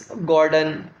Lawrence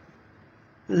Gordon,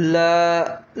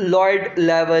 Lloyd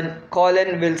Levin,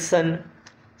 Colin Wilson,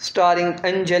 starring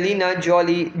Angelina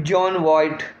Jolie, John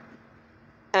Voight,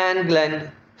 Anne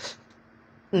Glenn,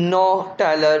 Noah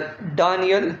Taylor,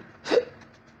 Daniel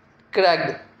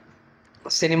Craig.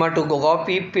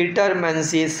 Cinematography Peter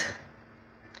Menzies.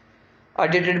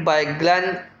 Edited by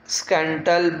Glenn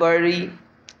Scantlebury.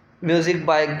 Music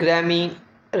by Grammy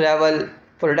Revel.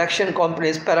 Production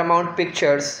companies Paramount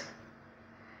Pictures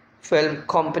Film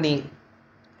Company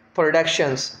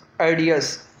Productions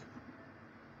Ideas.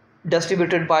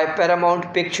 Distributed by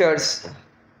Paramount Pictures.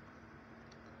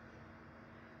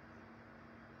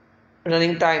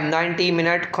 Running time 90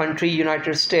 minutes. Country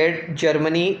United States,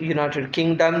 Germany, United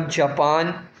Kingdom,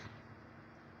 Japan.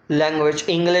 Language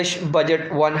English.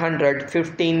 Budget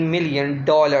 $115 million.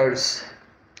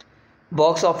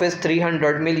 Box office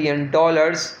 $300 million.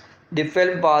 The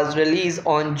film was released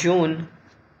on June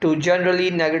to generally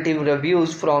negative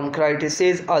reviews from critics,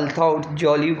 although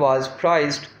Jolie was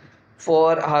praised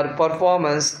for her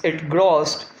performance. It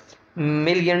grossed $1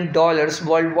 million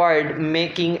worldwide,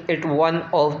 making it one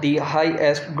of the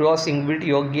highest grossing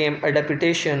video game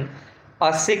adaptations.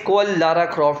 A sequel, Lara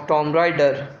Croft Tomb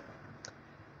Raider.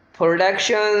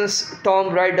 Productions.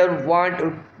 Tomb Raider want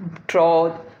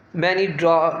through many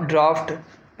draft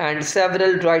and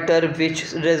several writers,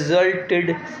 which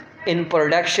resulted in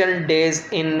production days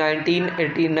in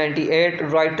 1998.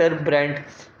 Writer Brent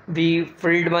V.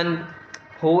 Friedman,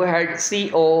 who had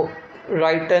co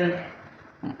written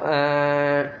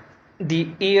the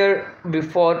year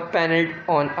before, paneled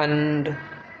on an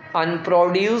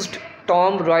unproduced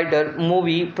Tomb Raider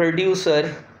movie,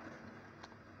 producer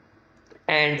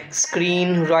and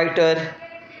screenwriter.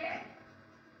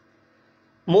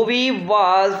 Movie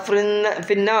was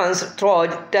financed through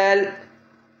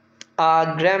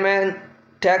a German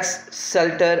tax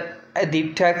shelter.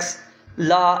 The tax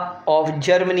law of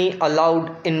Germany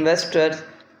allowed investors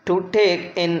to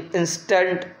take in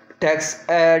instant tax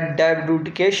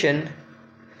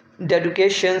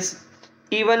deductions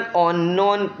even on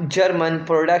non-German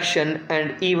production,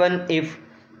 and even if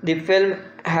the film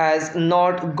has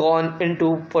not gone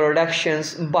into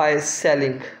productions by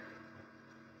selling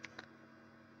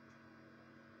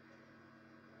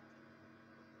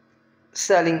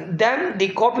them the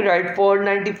copyright for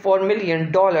 $94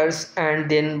 million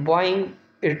and then buying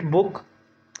it book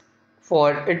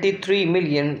for $83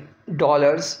 million.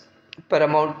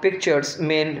 Paramount Pictures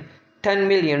made $10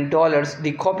 million.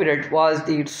 The copyright was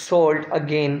sold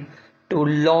again to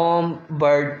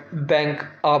Lombard Bank,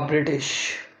 a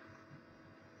British.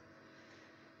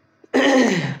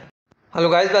 Hello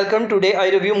guys, welcome. Today I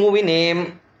review movie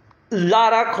name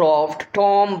Lara Croft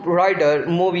Tomb Raider.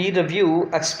 Movie review,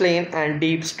 explain and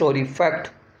deep story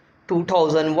fact.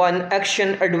 2001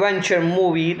 action adventure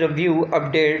movie review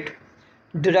update.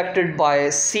 Directed by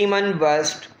Simon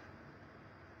West.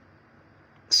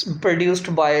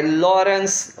 Produced by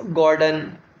Lawrence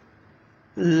Gordon,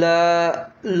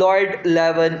 Lloyd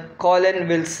Levin, Colin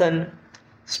Wilson.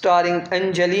 Starring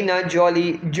Angelina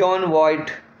Jolie, John Voight,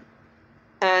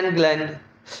 Anne Glenn,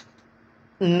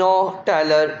 Noah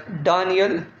Taylor,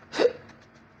 Daniel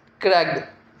Craig.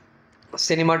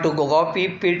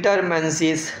 Cinematography Peter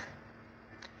Menzies.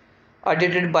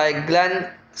 Edited by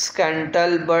Glenn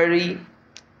Scantlebury.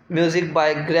 Music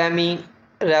by Grammy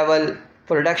Revel.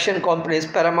 Production companies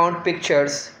Paramount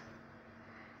Pictures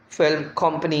Film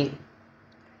Company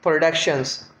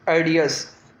Productions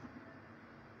Ideas.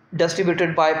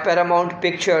 Distributed by Paramount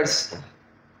Pictures.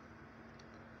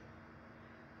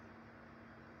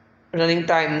 Running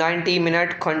time 90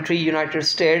 minutes. Country United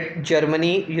States,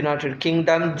 Germany, United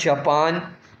Kingdom, Japan.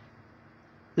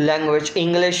 Language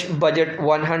English. Budget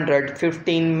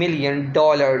 $115 million.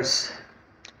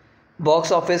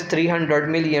 Box office $300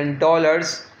 million.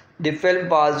 The film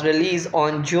was released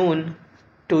on June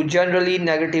to generally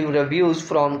negative reviews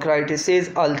from critics,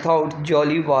 although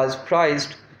Jolie was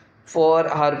praised for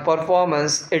her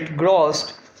performance. It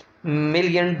grossed $1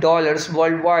 million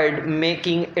worldwide,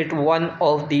 making it one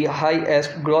of the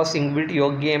highest grossing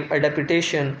video game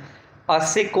adaptations. A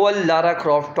sequel, Lara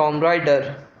Croft Tomb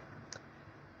Raider.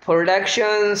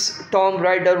 Productions. Tomb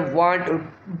Raider want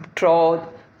through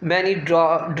many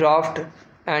draft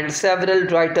and several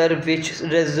writers, which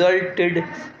resulted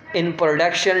in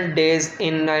production days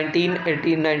in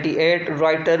 1998.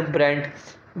 Writer Brent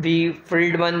V.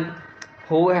 Friedman,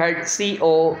 who had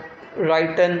co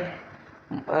written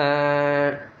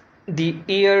the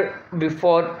year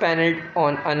before, paneled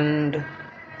on an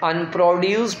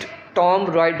unproduced Tomb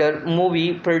Raider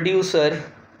movie, producer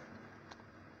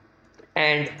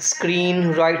and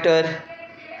screenwriter.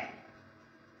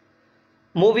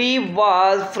 Movie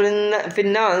was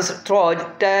financed through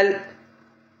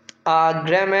a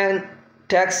German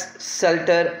tax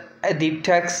shelter. The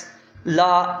tax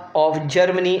law of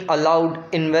Germany allowed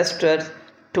investors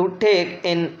to take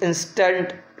in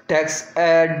instant tax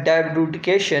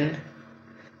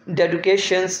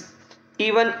deductions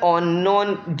even on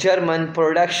non-German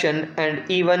production, and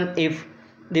even if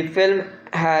the film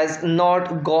has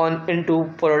not gone into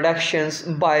productions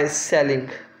by selling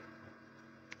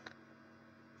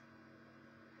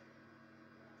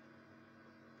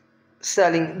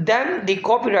them the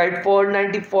copyright for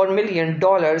 $94 million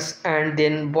and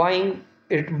then buying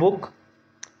it book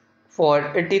for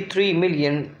 $83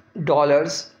 million.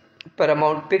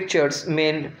 Paramount Pictures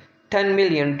made $10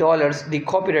 million. The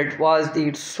copyright was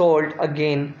sold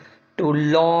again to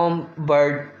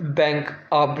Lombard Bank,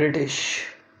 British.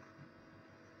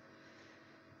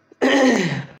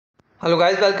 Hello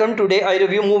guys, welcome. Today I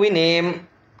review movie name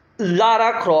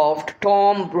Lara Croft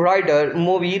Tomb Raider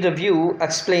movie review,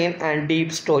 explain and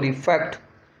deep story fact.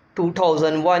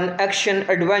 2001 action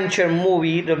adventure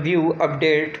movie review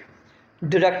update,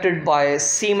 directed by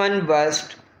Simon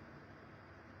West,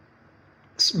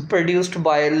 produced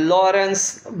by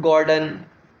Lawrence Gordon,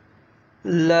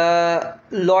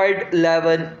 Lloyd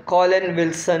Levin, Colin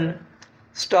Wilson,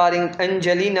 starring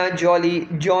Angelina Jolie,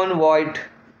 John Voight,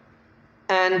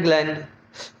 Anne Glenn,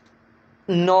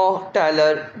 Noah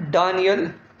Taylor,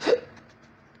 Daniel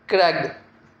Craig,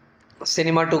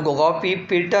 cinematography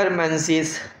Peter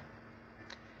Menzies,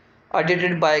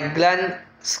 edited by Glenn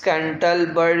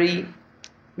Scantlebury,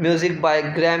 music by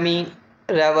Grammy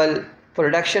Revel,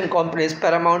 production companies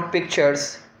Paramount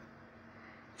Pictures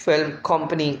Film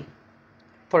Company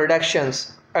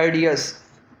Productions, ideas,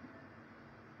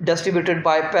 distributed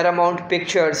by Paramount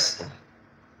Pictures.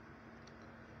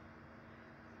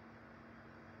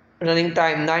 Running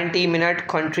time 90 minutes.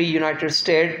 Country United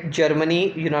States,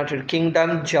 Germany, United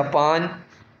Kingdom, Japan.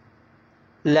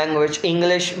 Language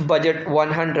English. Budget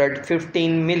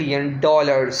 $115 million.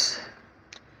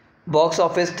 Box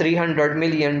office $300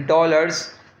 million.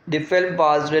 The film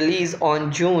was released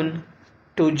on June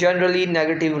to generally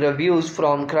negative reviews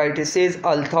from critics,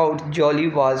 although Jolie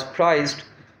was praised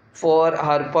for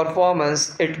her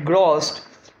performance. It grossed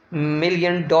 $1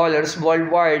 million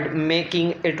worldwide,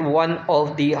 making it one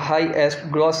of the highest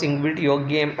grossing video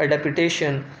game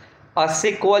adaptations. A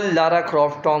sequel, Lara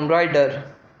Croft Tomb Raider.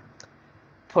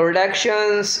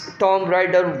 Productions Tomb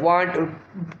Raider went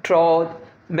through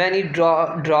many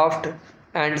draft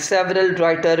and several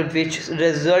writers, which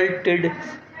resulted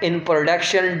in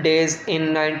production days.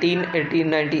 In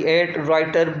 1998,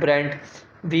 writer Brent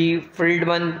V.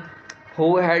 Friedman,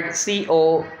 who had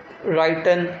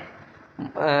written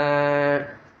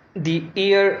the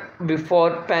year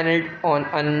before, paneled on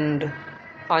an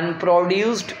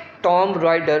unproduced Tomb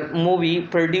Raider movie,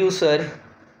 producer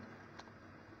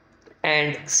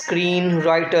and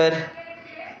screenwriter.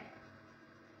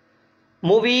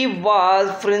 Movie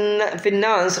was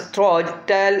financed through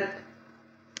Tel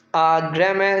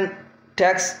Agreement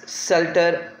tax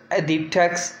shelter. The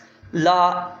tax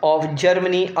law of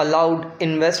Germany allowed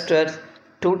investors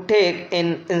to take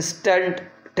in instant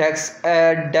tax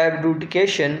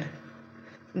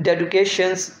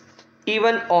deductions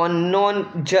even on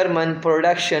non-German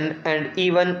production, and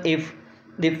even if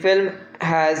the film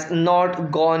has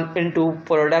not gone into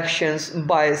productions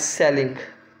by selling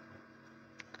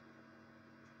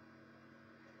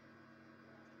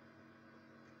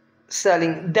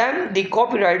them the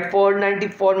copyright for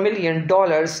 $94 million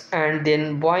and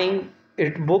then buying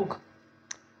it book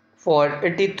for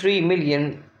 $83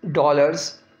 million.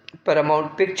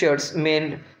 Paramount Pictures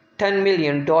made $10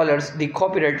 million. The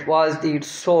copyright was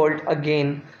sold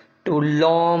again to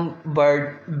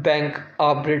Lombard Bank,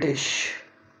 British.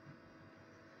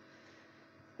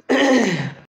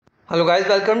 Hello guys,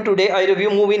 welcome. Today I review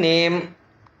movie name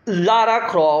Lara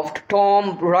Croft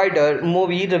Tomb Raider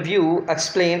movie review,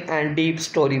 explain and deep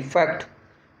story fact.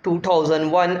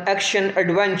 2001 action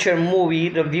adventure movie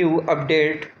review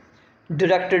update,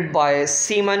 directed by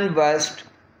Simon West,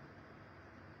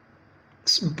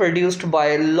 produced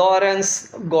by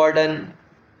Lawrence Gordon,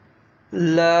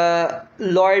 Lloyd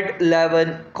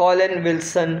Levin, Colin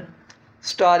Wilson,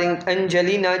 starring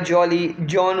Angelina Jolie,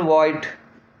 John Voight,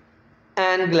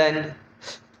 Anne Glenn,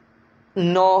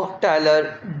 Noah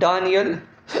Taylor, Daniel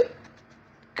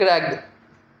Craig,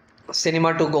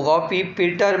 cinematography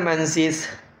Peter Menzies,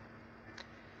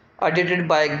 edited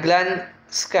by Glenn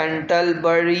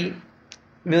Scantlebury,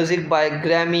 music by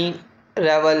Grammy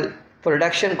Revel,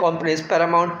 production companies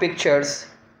Paramount Pictures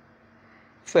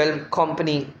Film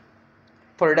Company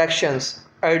Productions,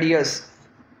 ideas,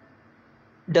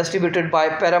 distributed by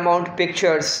Paramount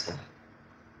Pictures.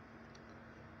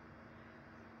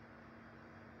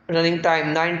 Running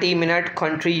time 90 minutes.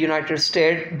 Country United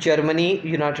States, Germany,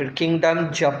 United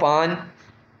Kingdom, Japan.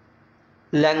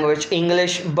 Language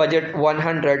English. Budget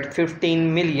 $115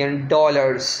 million.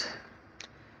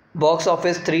 Box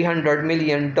office $300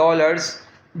 million.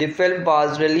 The film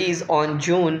was released on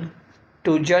June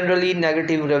to generally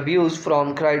negative reviews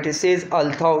from critics,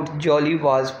 although Jolie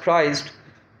was praised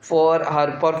for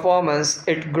her performance.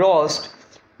 It grossed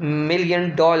 $1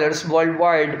 million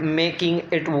worldwide, making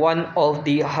it one of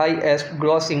the highest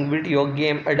grossing video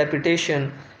game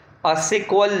adaptations. A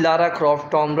sequel, Lara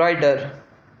Croft Tomb Raider.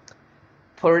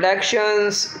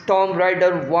 Productions Tomb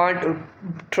Raider want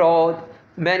through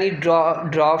many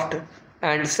draft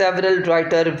and several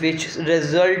writer which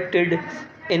resulted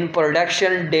in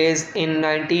production days in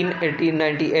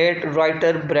 1998.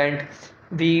 Writer Brent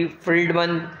V.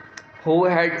 Friedman, who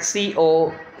had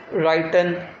CO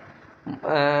written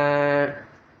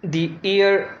the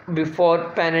year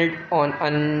before, paneled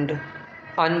on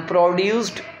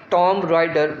unproduced Tomb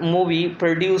Raider movie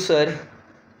producer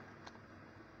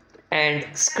and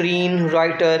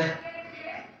screenwriter.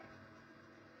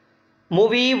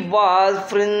 Movie was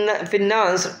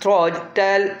financed through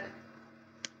Tel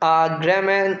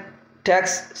agreement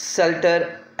tax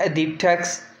shelter. The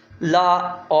tax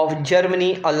law of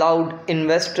Germany allowed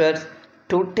investors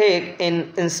to take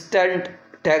in instant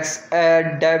tax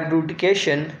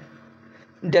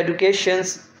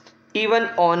deductions even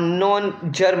on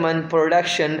non-German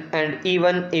production, and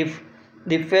even if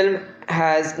the film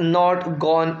has not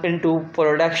gone into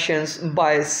productions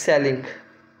by selling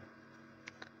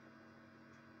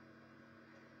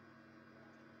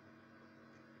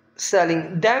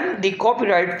them the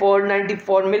copyright for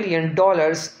 $94 million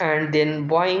and then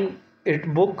buying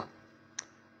it book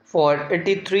for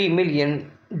 $83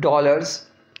 million.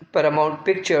 Paramount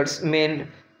Pictures made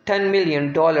 $10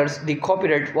 million. The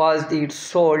copyright was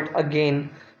sold again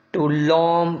to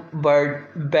Lombard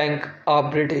Bank, a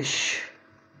British.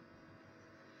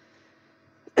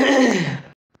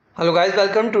 Hello guys,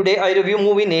 welcome. Today I review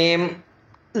movie name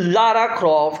Lara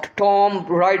Croft Tomb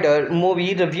Raider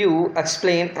movie review,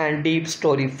 explain and deep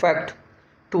story fact.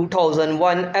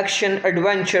 2001 action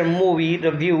adventure movie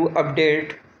review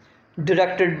update,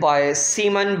 directed by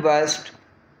Simon West,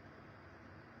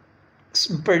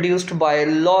 produced by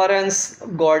Lawrence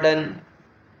Gordon,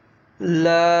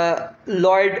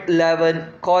 Lloyd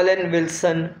Levin, Colin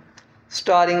Wilson,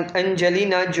 starring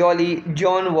Angelina Jolie,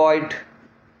 John Voight,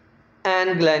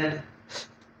 Anne Glenn,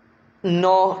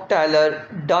 Noah Taylor,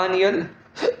 Daniel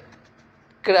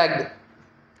Craig.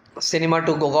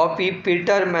 Cinematography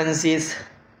Peter Menzies.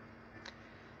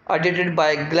 Edited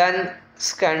by Glenn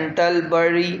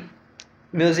Scantlebury.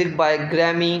 Music by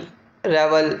Grammy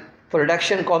Revel.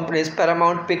 Production companies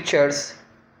Paramount Pictures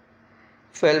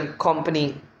Film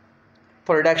Company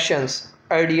Productions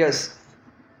Ideas.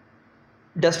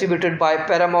 Distributed by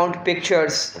Paramount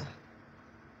Pictures.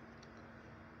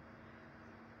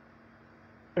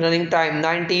 Running time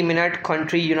 90 minutes.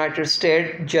 Country United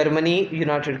States, Germany,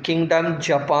 United Kingdom,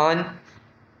 Japan.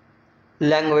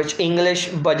 Language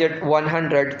English. Budget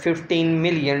 $115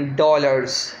 million.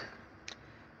 Box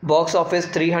office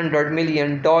 $300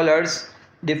 million.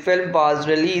 The film was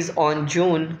released on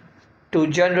June to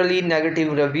generally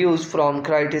negative reviews from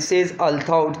critics.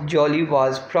 Although Jolie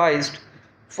was praised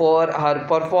for her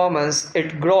performance,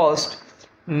 it grossed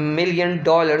 $1 million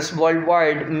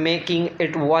worldwide, making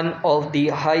it one of the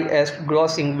highest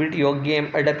grossing video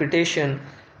game adaptations.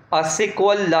 A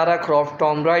sequel, Lara Croft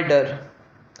Tomb Raider.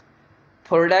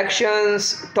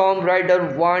 Productions Tomb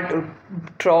Raider want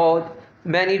through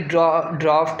many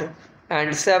draft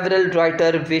and several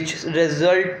writers which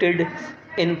resulted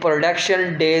in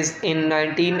production days in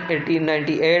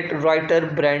 1998. Writer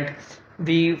Brent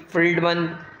V.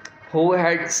 Friedman, who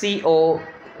had CO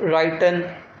written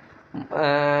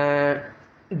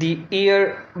the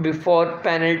year before,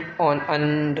 paneled on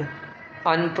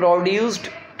unproduced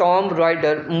Tomb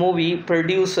Raider movie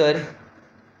producer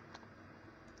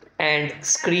and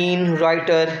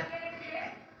screenwriter.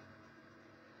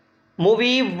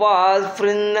 Movie was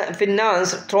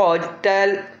financed through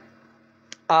Tel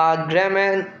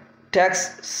agreement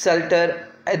tax shelter.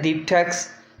 The tax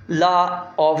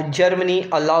law of Germany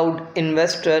allowed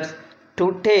investors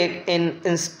to take in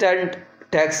instant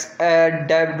tax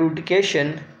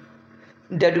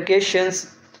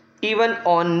deductions even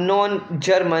on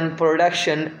non-German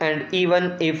production, and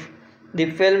even if the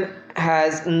film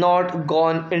has not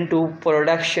gone into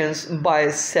productions by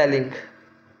selling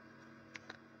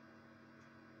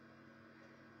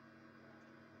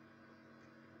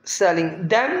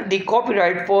them the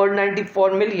copyright for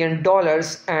 $94 million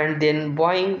and then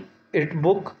buying it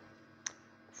book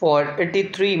for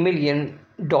 $83 million.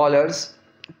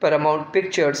 Paramount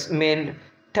Pictures made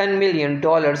 $10 million.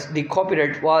 The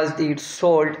copyright was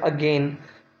sold again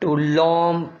to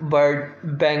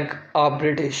Lombard Bank, a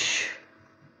British.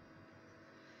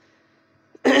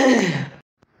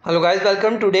 Hello guys,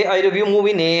 welcome. Today I review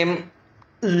movie name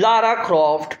Lara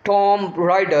Croft Tomb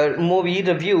Raider movie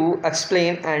review,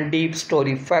 explain and deep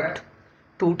story fact.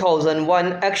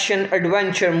 2001 action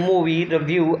adventure movie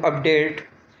review update,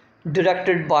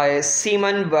 directed by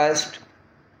Simon West,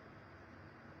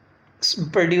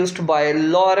 produced by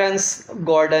Lawrence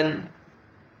Gordon,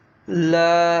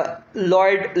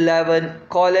 Lloyd Levin,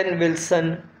 Colin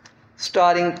Wilson,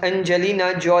 starring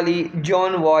Angelina Jolie,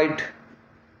 John Voight,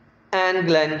 Anne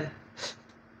Glenn,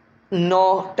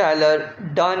 Noah Taylor,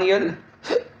 Daniel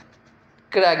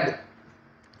Craig.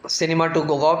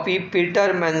 Cinematography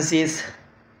Peter Menzies.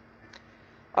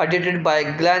 Edited by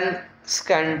Glenn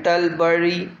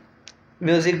Scantlebury.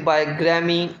 Music by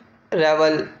Grammy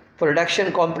Revel.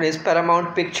 Production companies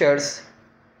Paramount Pictures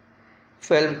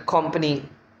Film Company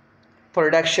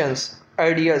Productions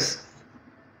Ideas.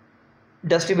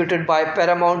 Distributed by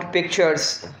Paramount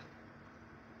Pictures.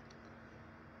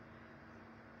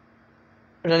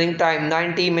 Running time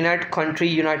 90 minutes. Country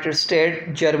United States,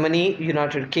 Germany,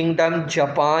 United Kingdom,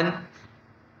 Japan.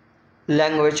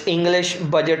 Language English.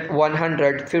 Budget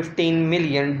 $115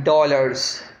 million.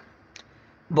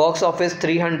 Box office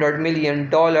 $300 million.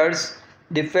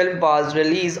 The film was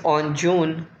released on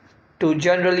June to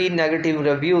generally negative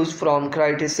reviews from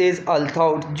critics,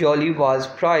 although Jolie was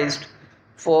praised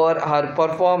for her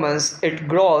performance. It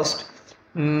grossed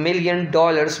 $1 million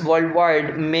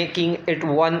worldwide, making it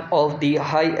one of the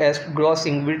highest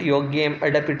grossing video game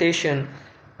adaptations.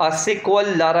 A sequel,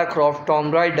 Lara Croft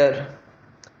Tomb Raider.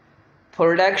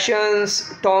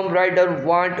 Productions Tomb Raider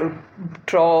want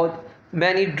through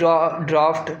many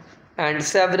draft and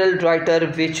several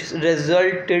writers, which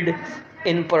resulted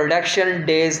in production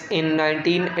days in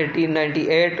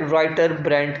 1998. Writer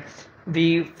Brent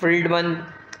V. Friedman,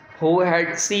 who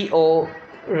had CO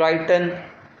written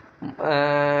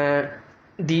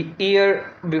the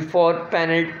year before,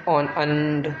 paneled on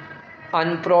an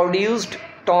unproduced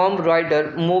Tomb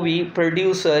Raider movie.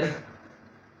 Producer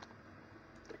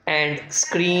and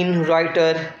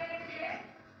screenwriter.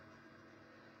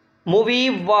 Movie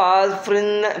was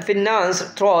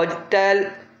financed through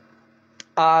Tel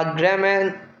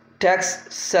Agreement tax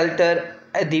shelter.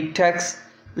 The tax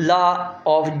law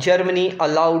of Germany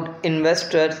allowed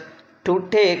investors to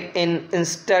take in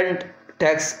instant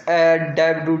tax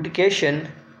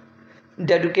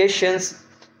deductions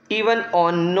even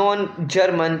on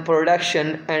non-German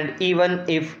production, and even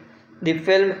if the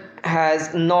film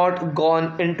has not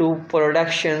gone into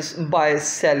productions by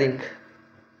selling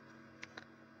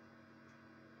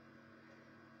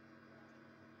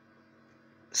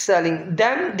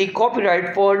them the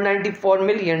copyright for $94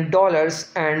 million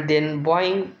and then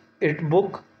buying it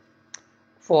book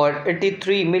for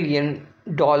 $83 million.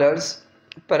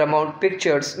 Paramount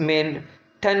Pictures made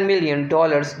 $10 million.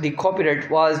 The copyright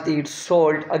was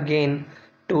sold again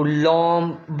to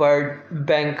Lombard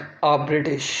Bank, a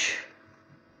British.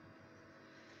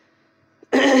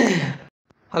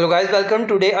 Hello guys, welcome.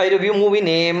 Today I review movie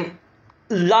name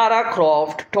Lara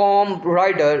Croft Tomb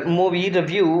Raider. Movie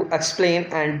review, explain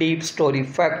and deep story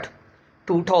fact.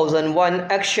 2001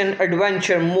 action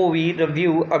adventure movie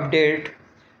review update.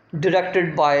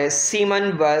 Directed by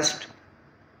Simon West.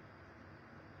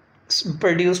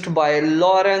 Produced by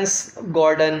Lawrence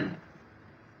Gordon,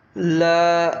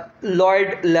 Lloyd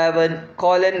Levin,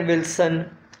 Colin Wilson.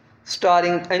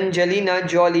 Starring Angelina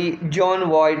Jolie, John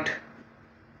Voight,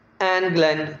 Anne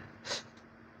Glenn,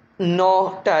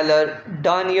 Noah Taylor,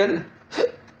 Daniel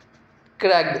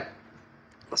Craig.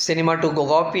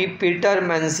 Cinematography Peter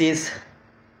Menzies.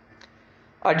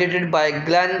 Edited by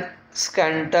Glenn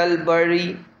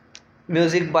Scantlebury.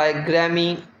 Music by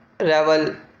Grammy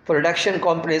Revel. Production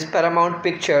companies Paramount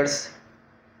Pictures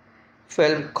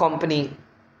Film Company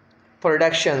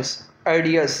Productions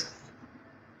Ideas.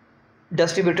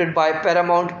 Distributed by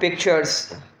Paramount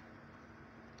Pictures.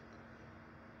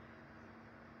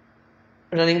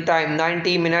 Running time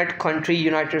 90 minutes. Country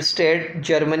United States,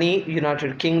 Germany,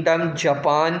 United Kingdom,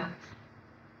 Japan.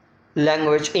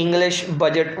 Language English.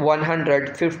 Budget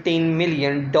 $115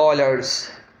 million.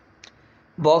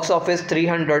 Box office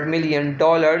 $300 million.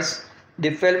 The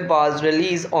film was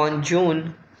released on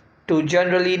June to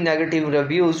generally negative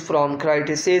reviews from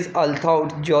critics, although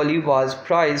Jolie was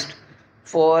praised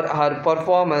for her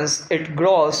performance. It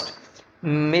grossed $1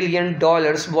 million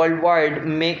worldwide,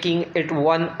 making it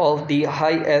one of the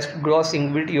highest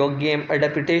grossing video game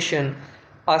adaptations.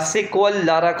 A sequel,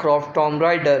 Lara Croft Tomb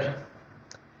Raider.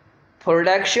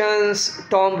 Productions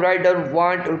Tomb Raider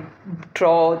want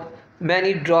through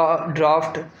many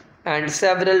draft and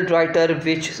several writers,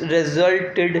 which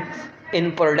resulted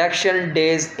in production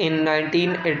days in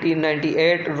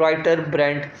 1998. Writer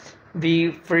Brent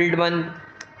V. Friedman,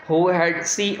 who had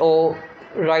CO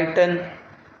written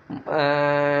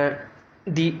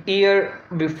the year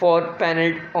before,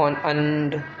 paneled on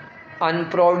an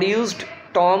unproduced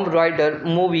Tomb Raider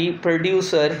movie.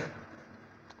 Producer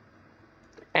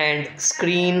and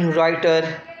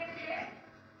screenwriter.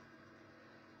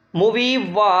 Movie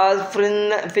was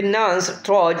financed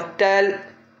through Tel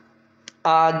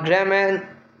Agreement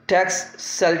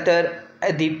tax shelter.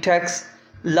 The tax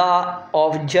law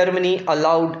of Germany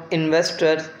allowed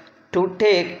investors to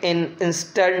take in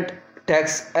instant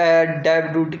tax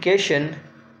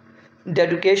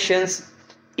deductions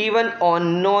even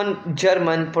on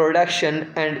non-German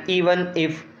production, and even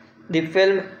if the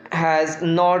film has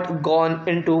not gone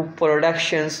into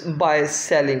productions by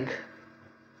selling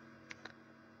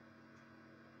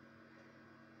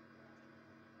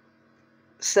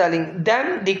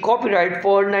them the copyright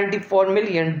for $94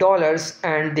 million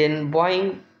and then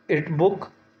buying it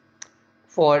book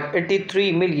for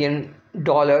 $83 million.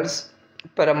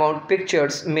 Paramount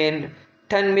Pictures made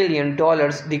 $10 million.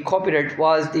 The copyright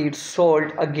was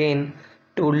sold again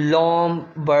to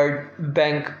Lombard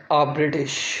Bank, a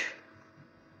British.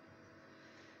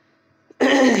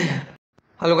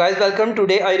 Hello guys, welcome.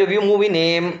 Today I review movie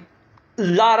name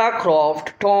Lara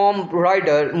Croft Tomb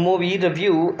Raider movie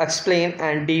review, explain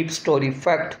and deep story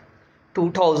fact.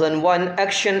 2001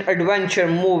 action adventure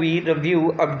movie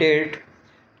review update,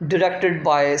 directed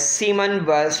by Simon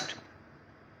West,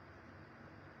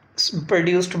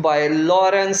 produced by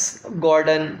Lawrence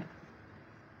Gordon,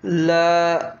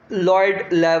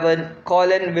 Lloyd Levin,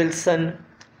 Colin Wilson,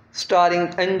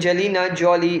 starring Angelina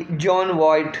Jolie, John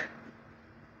Voight,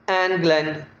 Anne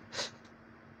Glenn,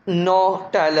 Noah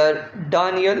Taylor,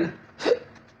 Daniel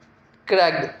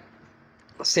Craig.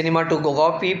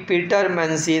 Cinematography Peter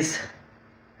Menzies.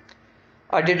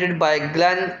 Edited by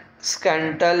Glenn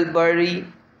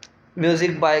Scantlebury.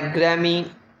 Music by Grammy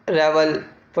Revel.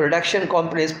 Production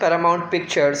companies Paramount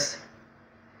Pictures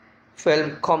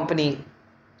Film Company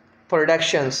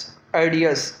Productions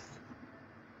Ideas.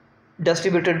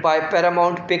 Distributed by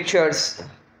Paramount Pictures.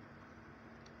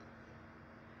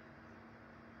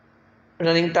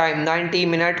 Running time 90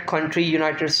 minutes. Country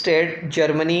United States,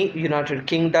 Germany, United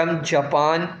Kingdom,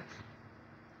 Japan.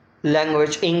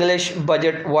 Language English.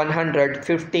 Budget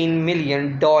 $115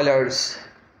 million.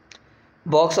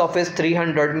 Box office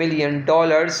 $300 million.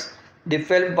 The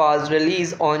film was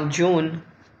released on June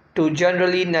to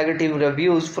generally negative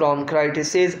reviews from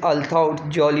critics. Although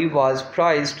Jolie was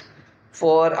praised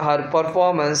for her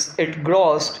performance, it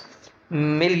grossed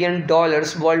 $1 million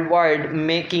worldwide,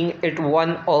 making it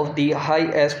one of the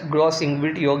highest grossing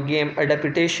video game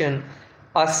adaptations.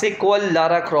 A sequel,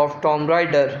 Lara Croft Tomb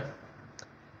Raider.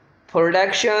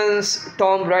 Productions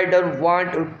Tomb Raider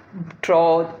went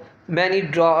through many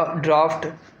drafts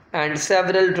and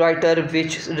several writers,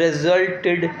 which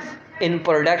resulted in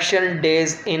production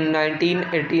days. In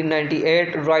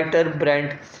 1998, writer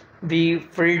Brent V.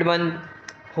 Friedman,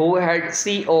 who had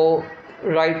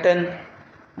written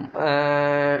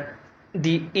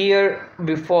the year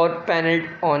before, paneled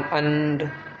on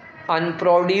an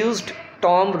unproduced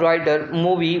Tomb Raider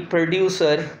movie,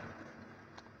 producer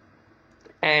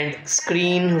and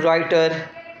screenwriter.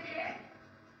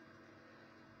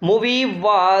 Movie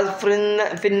was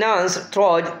financed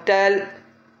through Tel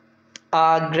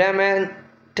Agreement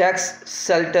tax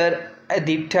shelter.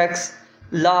 The tax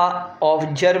law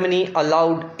of Germany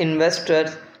allowed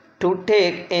investors to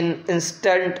take in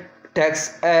instant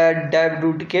tax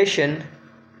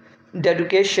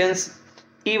deductions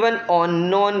even on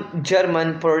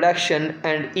non-German production,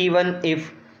 and even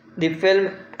if the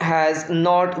film has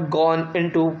not gone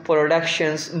into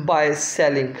productions by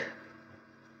selling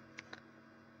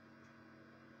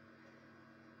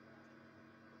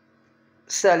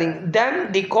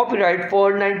them the copyright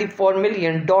for $94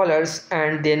 million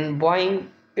and then buying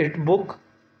it book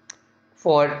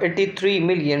for $83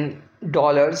 million.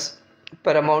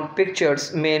 Paramount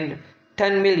Pictures made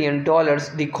 $10 million.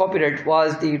 The copyright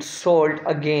was sold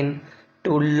again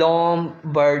to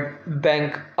Lombard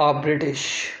Bank, a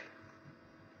British.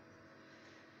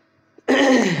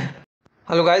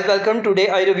 Hello guys, welcome. Today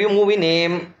I review movie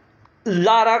name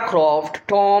Lara Croft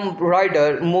Tomb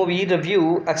Raider movie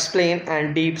review, explain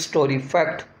and deep story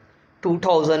fact.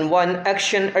 2001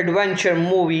 action adventure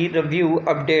movie review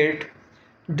update,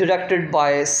 directed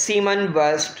by Simon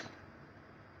West,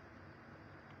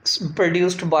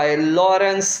 produced by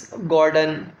Lawrence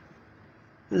Gordon,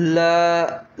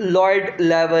 Lloyd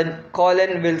Levin,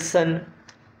 Colin Wilson,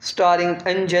 starring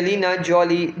Angelina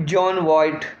Jolie, John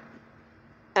Voight,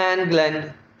 Anne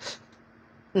Glenn,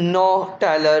 Noah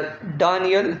Taylor,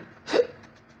 Daniel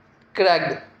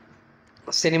Craig.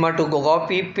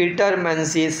 Cinematography Peter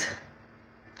Menzies.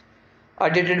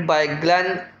 Edited by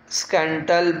Glenn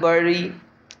Scantlebury.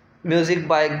 Music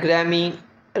by Grammy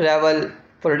Revel.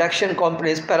 Production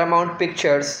companies Paramount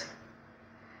Pictures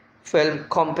Film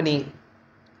Company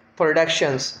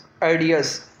Productions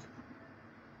Ideas.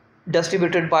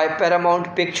 distributed by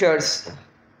Paramount Pictures.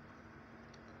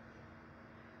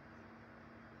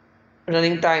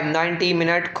 Running time 90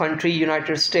 minutes. Country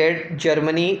United States,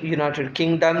 Germany, United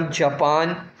Kingdom,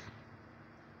 Japan.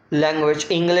 Language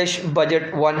English.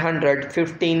 Budget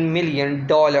 $115 million.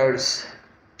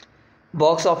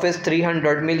 Box office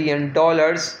 $300 million.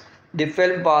 The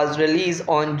film was released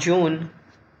on June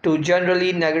to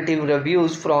generally negative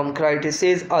reviews from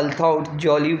critics, although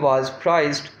Jolie was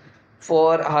praised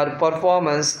for her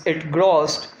performance. It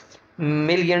grossed $1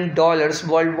 million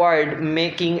worldwide,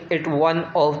 making it one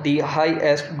of the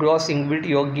highest grossing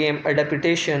video game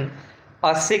adaptations.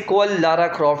 A sequel, Lara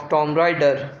Croft Tomb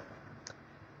Raider.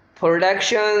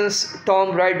 Productions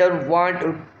Tomb Raider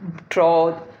want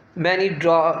through many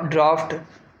draft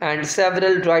and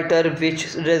several writers,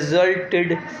 which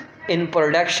resulted in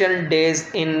production days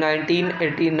in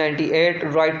 1998.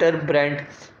 Writer Brent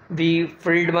V.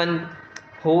 Friedman,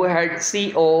 who had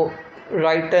co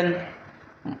written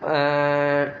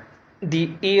the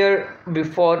year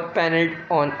before, paneled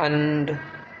on an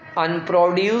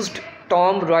unproduced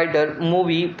Tomb Raider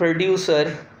movie.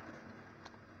 Producer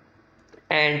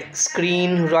and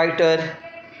screenwriter.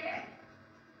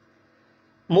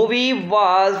 Movie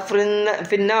was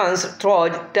financed through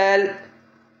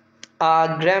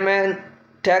a German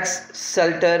tax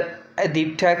shelter.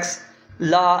 The tax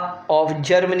law of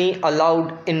Germany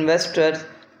allowed investors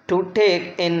to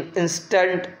take in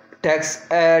instant tax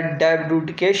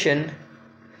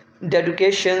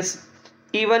deductions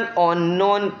even on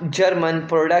non-German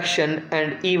production,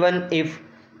 and even if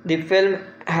the film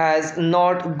has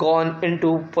not gone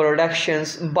into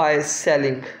productions by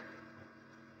selling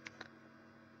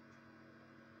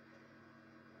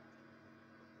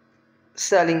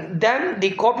them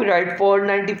the copyright for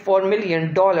 $94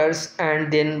 million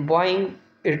and then buying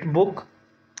it book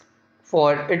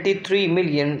for $83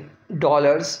 million.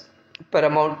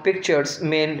 Paramount Pictures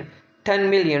made $10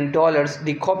 million.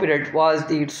 The copyright was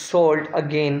sold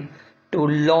again to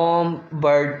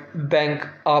Lombard Bank,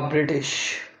 a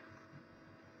British.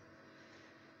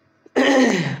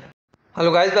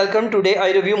 Hello guys, welcome. Today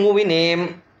I review movie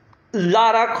name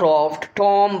Lara Croft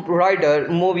Tomb Raider.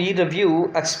 Movie review,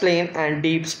 explain and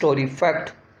deep story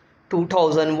fact.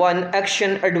 2001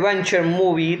 action adventure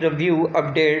movie review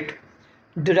update.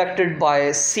 Directed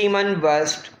by Simon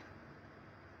West.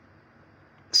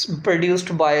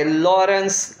 Produced by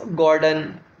Lawrence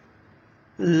Gordon,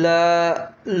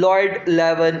 Lloyd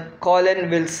Levin, Colin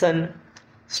Wilson.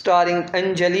 Starring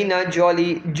Angelina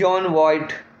Jolie, John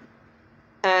Voight,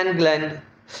 Anne Glenn,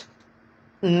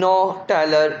 Noah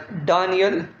Taylor,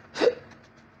 Daniel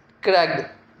Craig.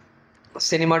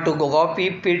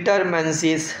 Cinematography Peter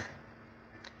Menzies.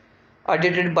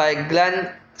 Edited by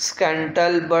Glenn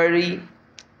Scantlebury.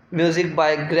 Music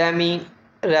by Grammy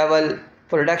Revel.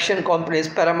 Production companies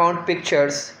Paramount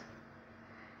Pictures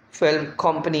Film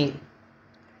Company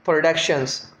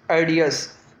Productions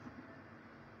Ideas.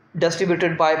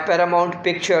 Distributed by Paramount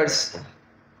Pictures.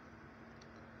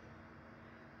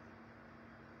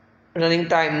 Running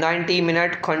time 90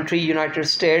 minutes. Country United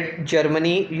States,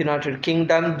 Germany, United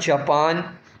Kingdom,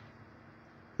 Japan.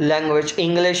 Language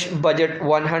English. Budget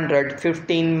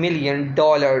 $115 million.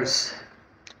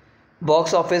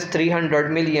 Box office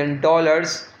 $300 million.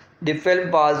 The film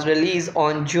was released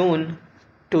on June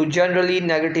to generally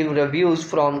negative reviews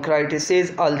from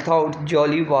critics, although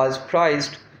Jolie was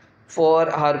praised for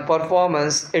her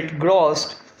performance. It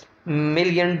grossed $1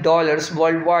 million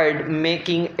worldwide,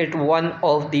 making it one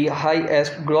of the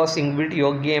highest grossing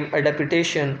video game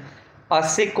adaptations. A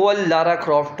sequel, Lara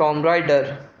Croft Tomb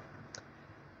Raider.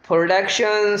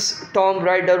 Productions Tomb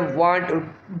Raider want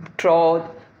through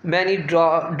many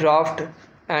draft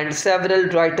and several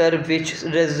writers, which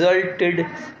resulted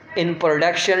in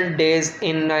production days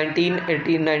in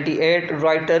 1998.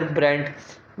 Writer Brent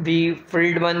V.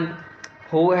 Friedman,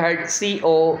 who had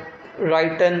co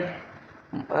written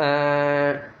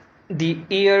the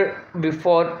year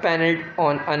before, paneled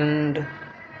on an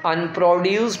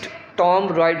unproduced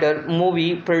Tomb Raider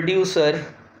movie. Producer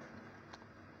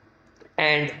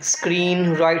and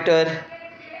screenwriter.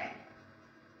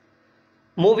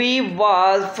 Movie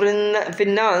was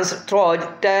financed through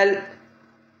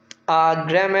a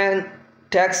German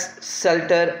tax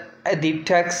shelter. The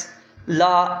tax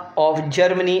law of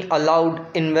Germany allowed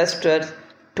investors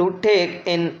to take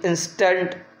in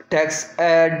instant tax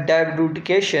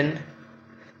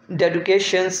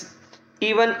deductions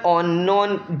even on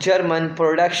non-German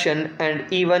production, and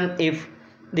even if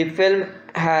the film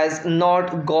has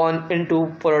not gone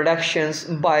into productions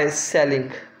by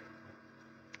selling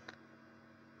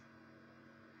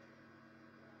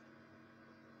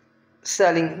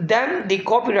selling them the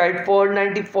copyright for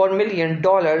 $94 million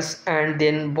and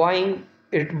then buying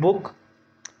its book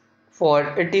for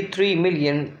 $83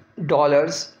 million.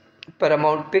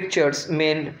 Paramount Pictures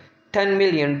made $10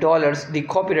 million. The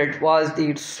copyright was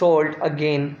sold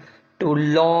again to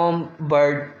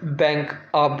Lombard Bank,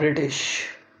 a British.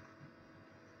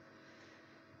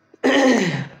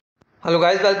 Hello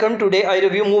guys, welcome. Today I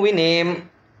review movie name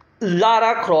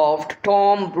Lara Croft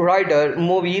Tomb Raider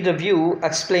movie review,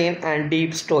 explain and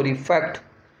deep story fact.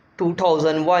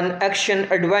 2001 action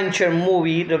adventure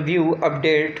movie review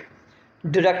update,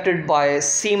 directed by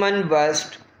Simon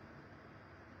West,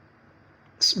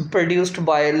 produced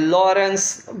by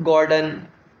Lawrence Gordon,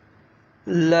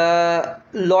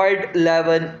 Lloyd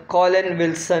Levin, Colin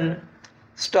Wilson,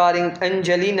 starring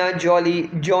Angelina Jolie,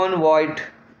 John Voight,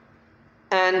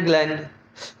 Anne Glenn,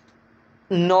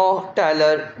 Noah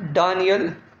Taylor,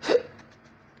 Daniel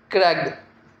Craig.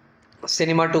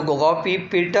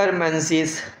 Cinematography Peter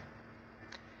Menzies.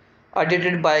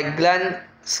 Edited by Glenn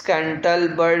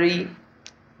Scantlebury.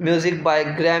 Music by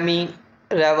Grammy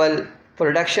Revel.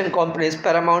 Production companies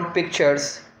Paramount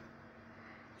Pictures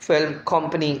Film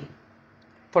Company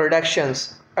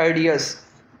Productions Ideas.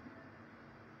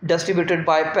 Distributed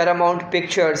by Paramount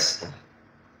Pictures.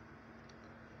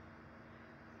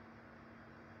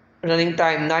 Running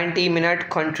time 90 minutes.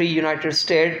 Country United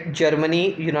States,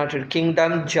 Germany, United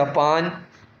Kingdom, Japan.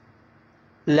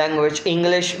 Language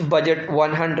English. Budget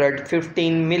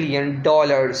 $115 million.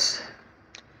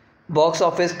 Box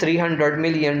office $300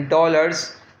 million.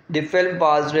 The film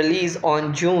was released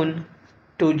on June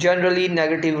to generally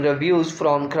negative reviews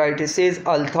from critics,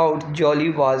 although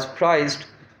Jolie was praised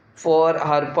for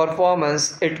her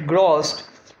performance. It grossed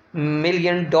 $1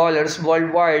 million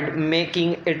worldwide,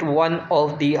 making it one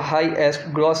of the highest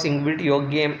grossing video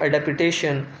game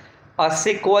adaptations. A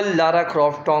sequel, Lara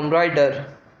Croft Tomb Raider.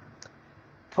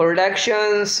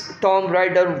 Productions Tomb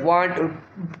Raider went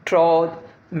through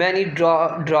many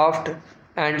draft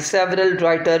and several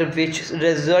writers, which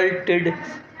resulted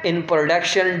in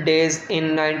production days.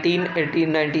 In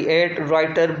 1998,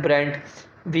 writer Brent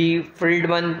V.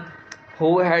 Friedman,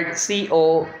 who had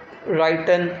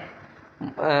written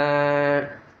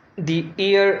the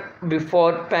year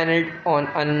before, paneled on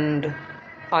an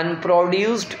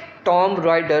unproduced Tomb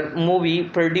Raider movie,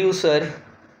 producer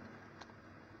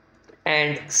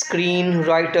and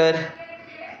screenwriter.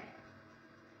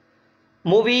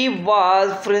 Movie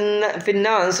was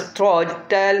financed through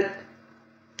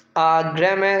a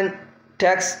German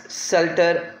tax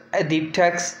shelter. The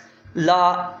tax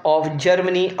law of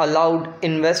Germany allowed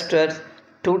investors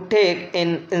to take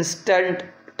in instant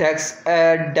tax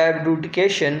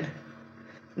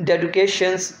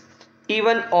deductions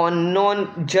even on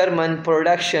non-German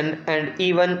production, and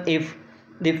even if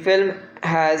the film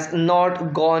has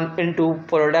not gone into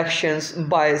productions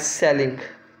by selling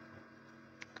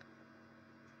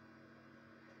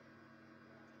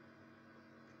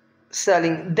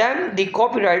them the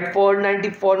copyright for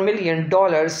 $94 million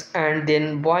and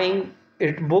then buying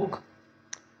its book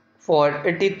for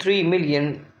 $83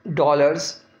 million.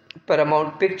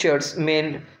 Paramount Pictures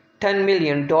made $10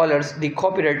 million. The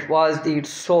copyright was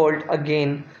sold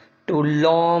again to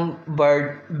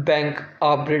Lombard Bank,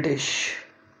 a British.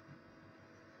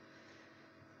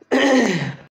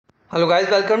 Hello guys,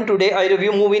 welcome. Today I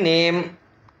review movie name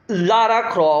Lara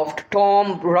Croft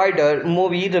Tomb Raider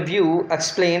movie review,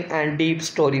 explain and deep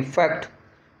story fact.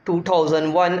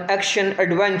 2001 action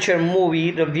adventure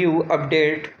movie review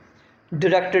update,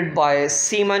 directed by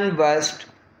Simon West,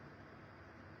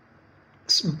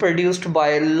 produced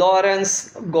by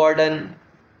Lawrence Gordon,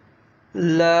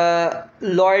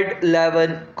 Lloyd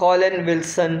Levin, Colin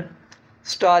Wilson,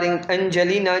 starring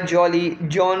Angelina Jolie,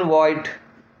 John Voight,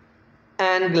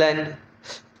 Anne Glenn,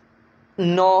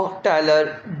 Noah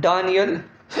Taylor, Daniel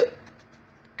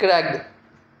Craig.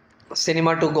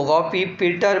 Cinematography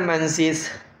Peter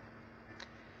Menzies.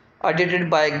 Edited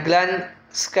by Glenn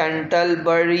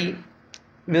Scantlebury.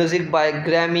 Music by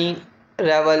Grammy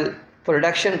Revel.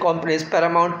 Production companies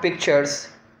Paramount Pictures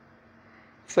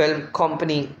Film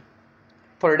Company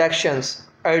Productions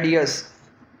Ideas.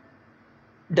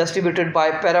 Distributed by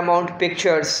Paramount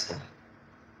Pictures.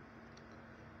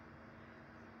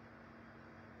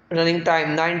 Running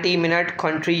time 90 minutes.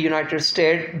 Country United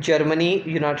States, Germany,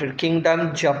 United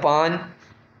Kingdom, Japan.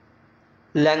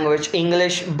 Language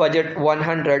English. Budget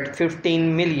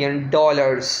 $115 million.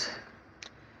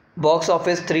 Box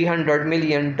office $300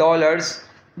 million.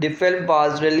 The film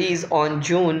was released on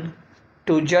June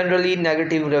to generally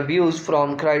negative reviews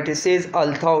from critics,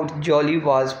 although Jolie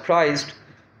was praised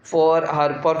for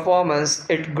her performance.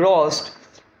 It grossed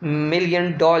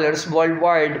million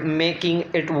worldwide, making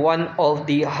it one of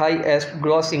the highest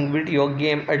grossing video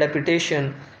game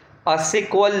adaptation. A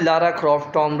sequel, Lara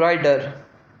Croft Tomb Raider.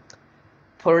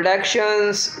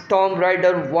 Productions Tomb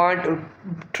Raider want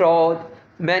through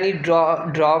many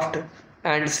draft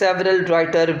and several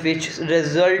writers, which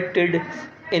resulted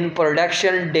in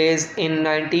production days in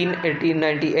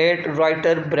 1998.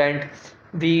 Writer Brent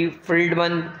V.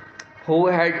 Friedman, who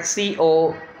had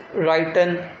CO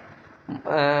written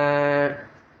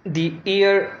the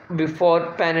year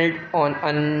before, paneled on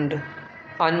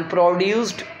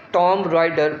unproduced Tomb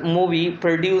Raider movie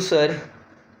producer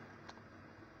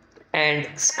and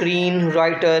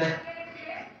screenwriter.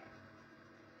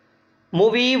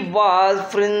 Movie was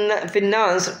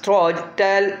financed through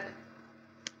Tel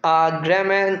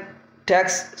agreement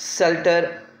tax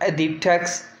shelter. The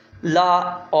tax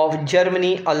law of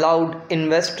Germany allowed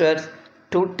investors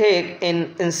to take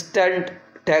in instant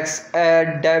tax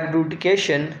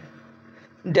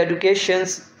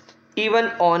deductions even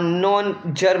on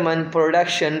non-German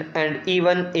production, and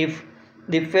even if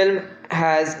the film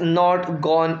has not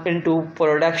gone into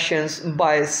productions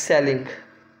by selling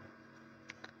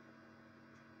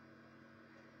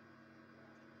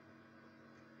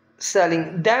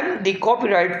them the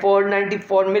copyright for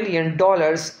 $94 million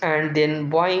and then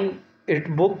buying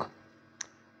it book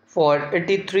for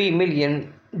 $83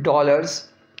 million.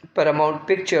 Paramount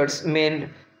Pictures made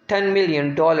 $10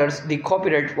 million. The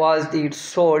copyright was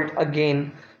sold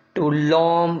again to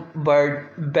Lombard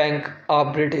Bank, a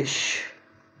British.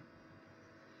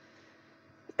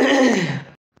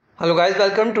 Hello guys,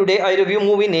 welcome. Today I review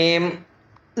movie name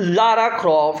Lara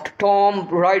Croft Tomb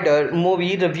Raider.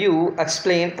 Movie review,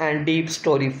 explain and deep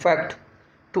story fact.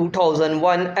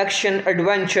 2001 action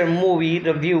adventure movie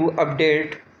review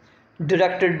update.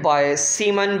 Directed by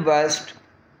Simon West.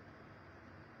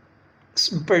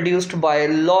 Produced by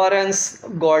Lawrence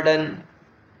Gordon,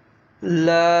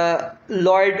 Lloyd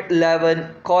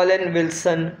Levin, Colin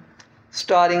Wilson.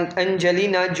 Starring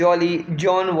Angelina Jolie,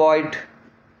 John Voight,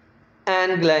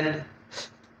 Anne Glenn,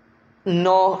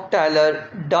 Noah Taylor,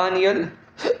 Daniel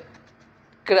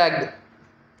Craig.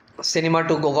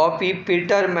 Cinematography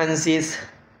Peter Menzies.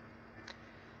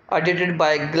 Edited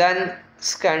by Glenn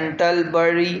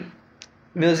Scantlebury.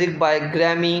 Music by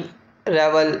Grammy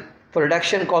Revel.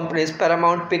 Production companies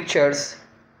Paramount Pictures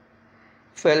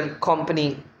Film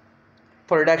Company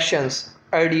Productions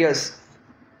Ideas.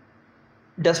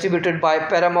 Distributed by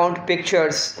Paramount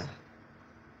Pictures.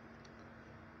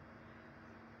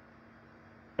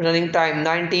 Running time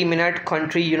 90 minutes.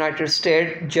 Country United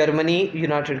States, Germany,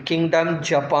 United Kingdom,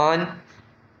 Japan.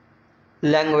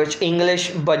 Language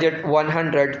English. Budget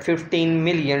 $115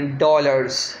 million.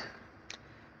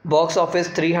 Box office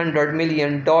 $300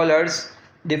 million.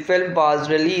 The film was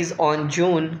released on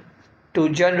June to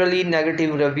generally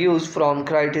negative reviews from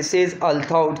critics.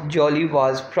 Although Jolie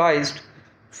was praised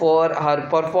for her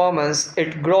performance,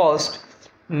 it grossed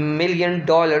 $1 million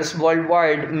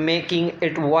worldwide, making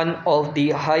it one of the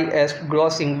highest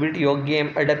grossing video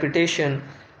game adaptation.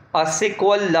 A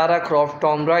sequel, Lara Croft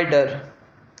Tomb Raider.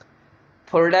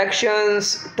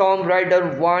 Productions Tomb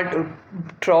Raider want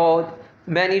through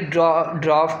many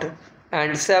draft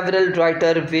and several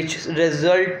writers, which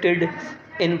resulted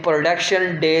in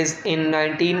production days in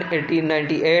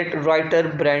 1998. Writer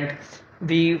Brent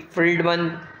V.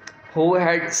 Friedman, who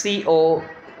had CO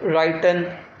written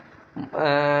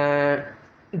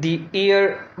the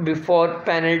year before,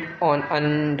 paneled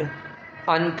on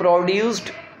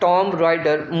unproduced Tomb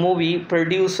Raider movie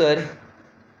producer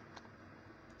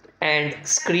and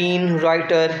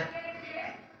screenwriter.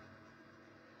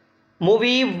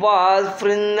 Movie was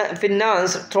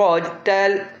financed through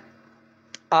Tel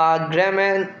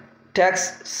agreement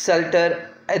tax shelter.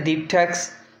 The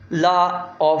tax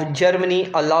law of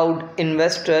Germany allowed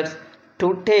investors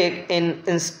to take in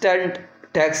instant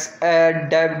tax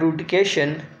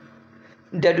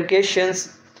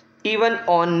deductions even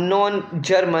on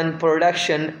non-German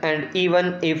production, and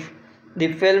even if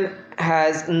the film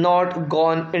has not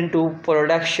gone into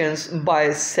productions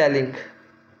by selling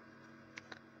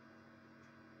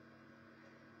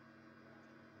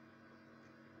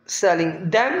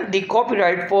them the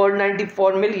copyright for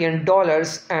 $94 million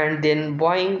and then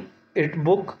buying it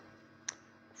book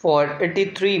for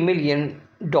 $83 million.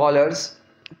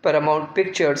 Paramount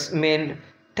Pictures made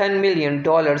 $10 million.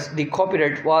 The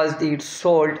copyright was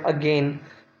sold again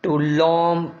to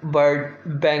Lombard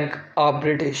Bank, a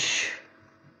British.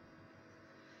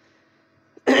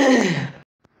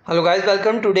 Hello guys,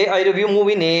 welcome. Today I review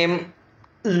movie name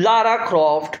Lara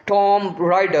Croft Tomb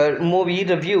Raider. Movie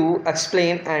review,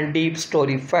 explain and deep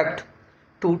story fact.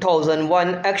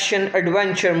 2001 action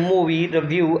adventure movie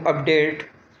review update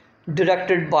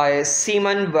directed by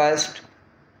Simon West,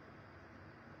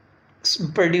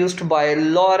 produced by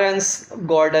Lawrence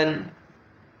Gordon,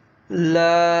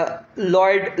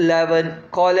 Lloyd Levin,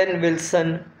 Colin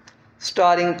Wilson,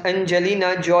 starring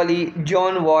Angelina Jolie,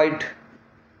 John Voight,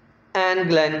 Anne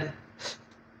Glenn,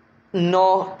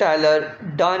 Noah Taylor,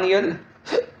 Daniel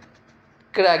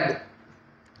Craig,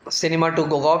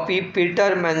 cinematography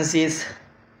Peter Menzies,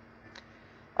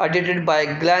 edited by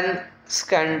Glenn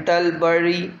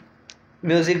Scantlebury,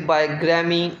 music by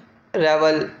Grammy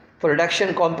Revel,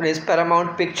 production companies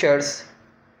Paramount Pictures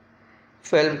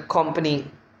Film Company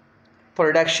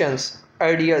Productions,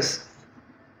 Ideas,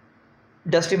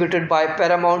 distributed by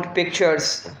Paramount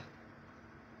Pictures.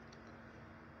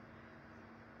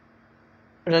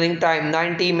 Running time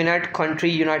 90 minutes. Country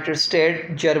United States,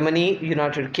 Germany,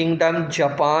 United Kingdom,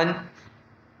 Japan.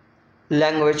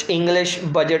 Language English.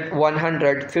 Budget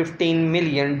 $115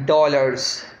 million.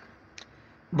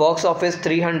 Box office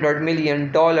 $300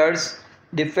 million.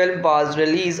 The film was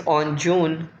released on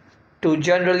June to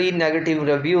generally negative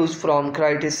reviews from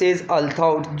critics,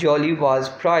 although Jolie was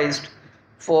praised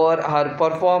for her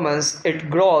performance. It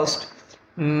grossed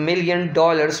 $1 million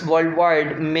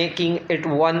worldwide, making it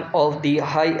one of the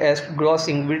highest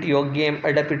grossing video game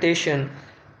adaptations.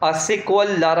 A sequel,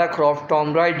 Lara Croft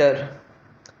Tomb Raider.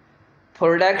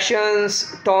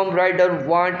 Productions Tomb Raider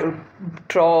want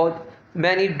through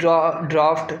many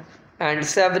draft and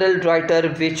several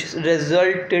writers, which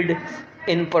resulted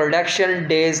in production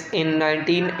days. In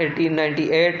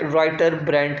 1998, writer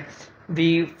Brent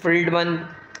V. Friedman,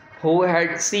 who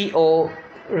had CO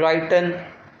written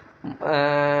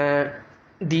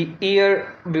the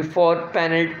year before,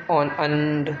 paneled on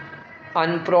an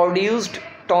unproduced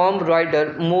Tomb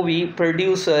Raider movie.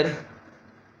 Producer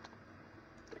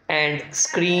and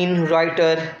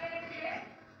screenwriter.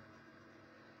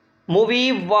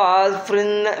 Movie was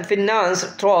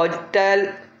financed through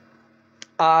Tel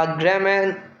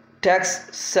Agreement tax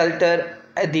shelter.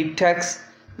 The tax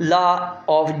law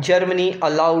of Germany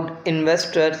allowed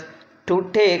investors to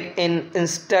take in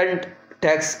instant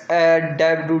tax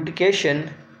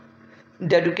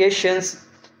deductions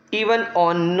even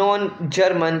on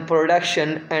non-German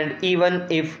production, and even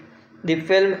if the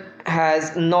film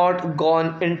has not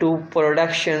gone into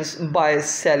productions. By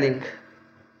selling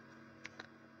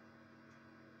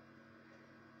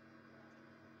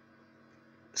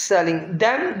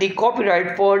them the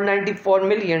copyright for $94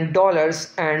 million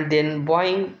and then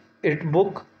buying it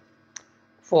book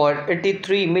for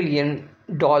 $83 million.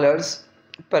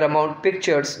 Paramount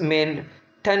Pictures made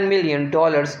 $10 million.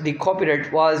 The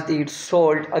copyright was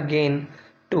sold again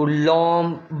to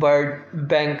Lombard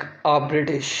Bank, a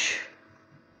British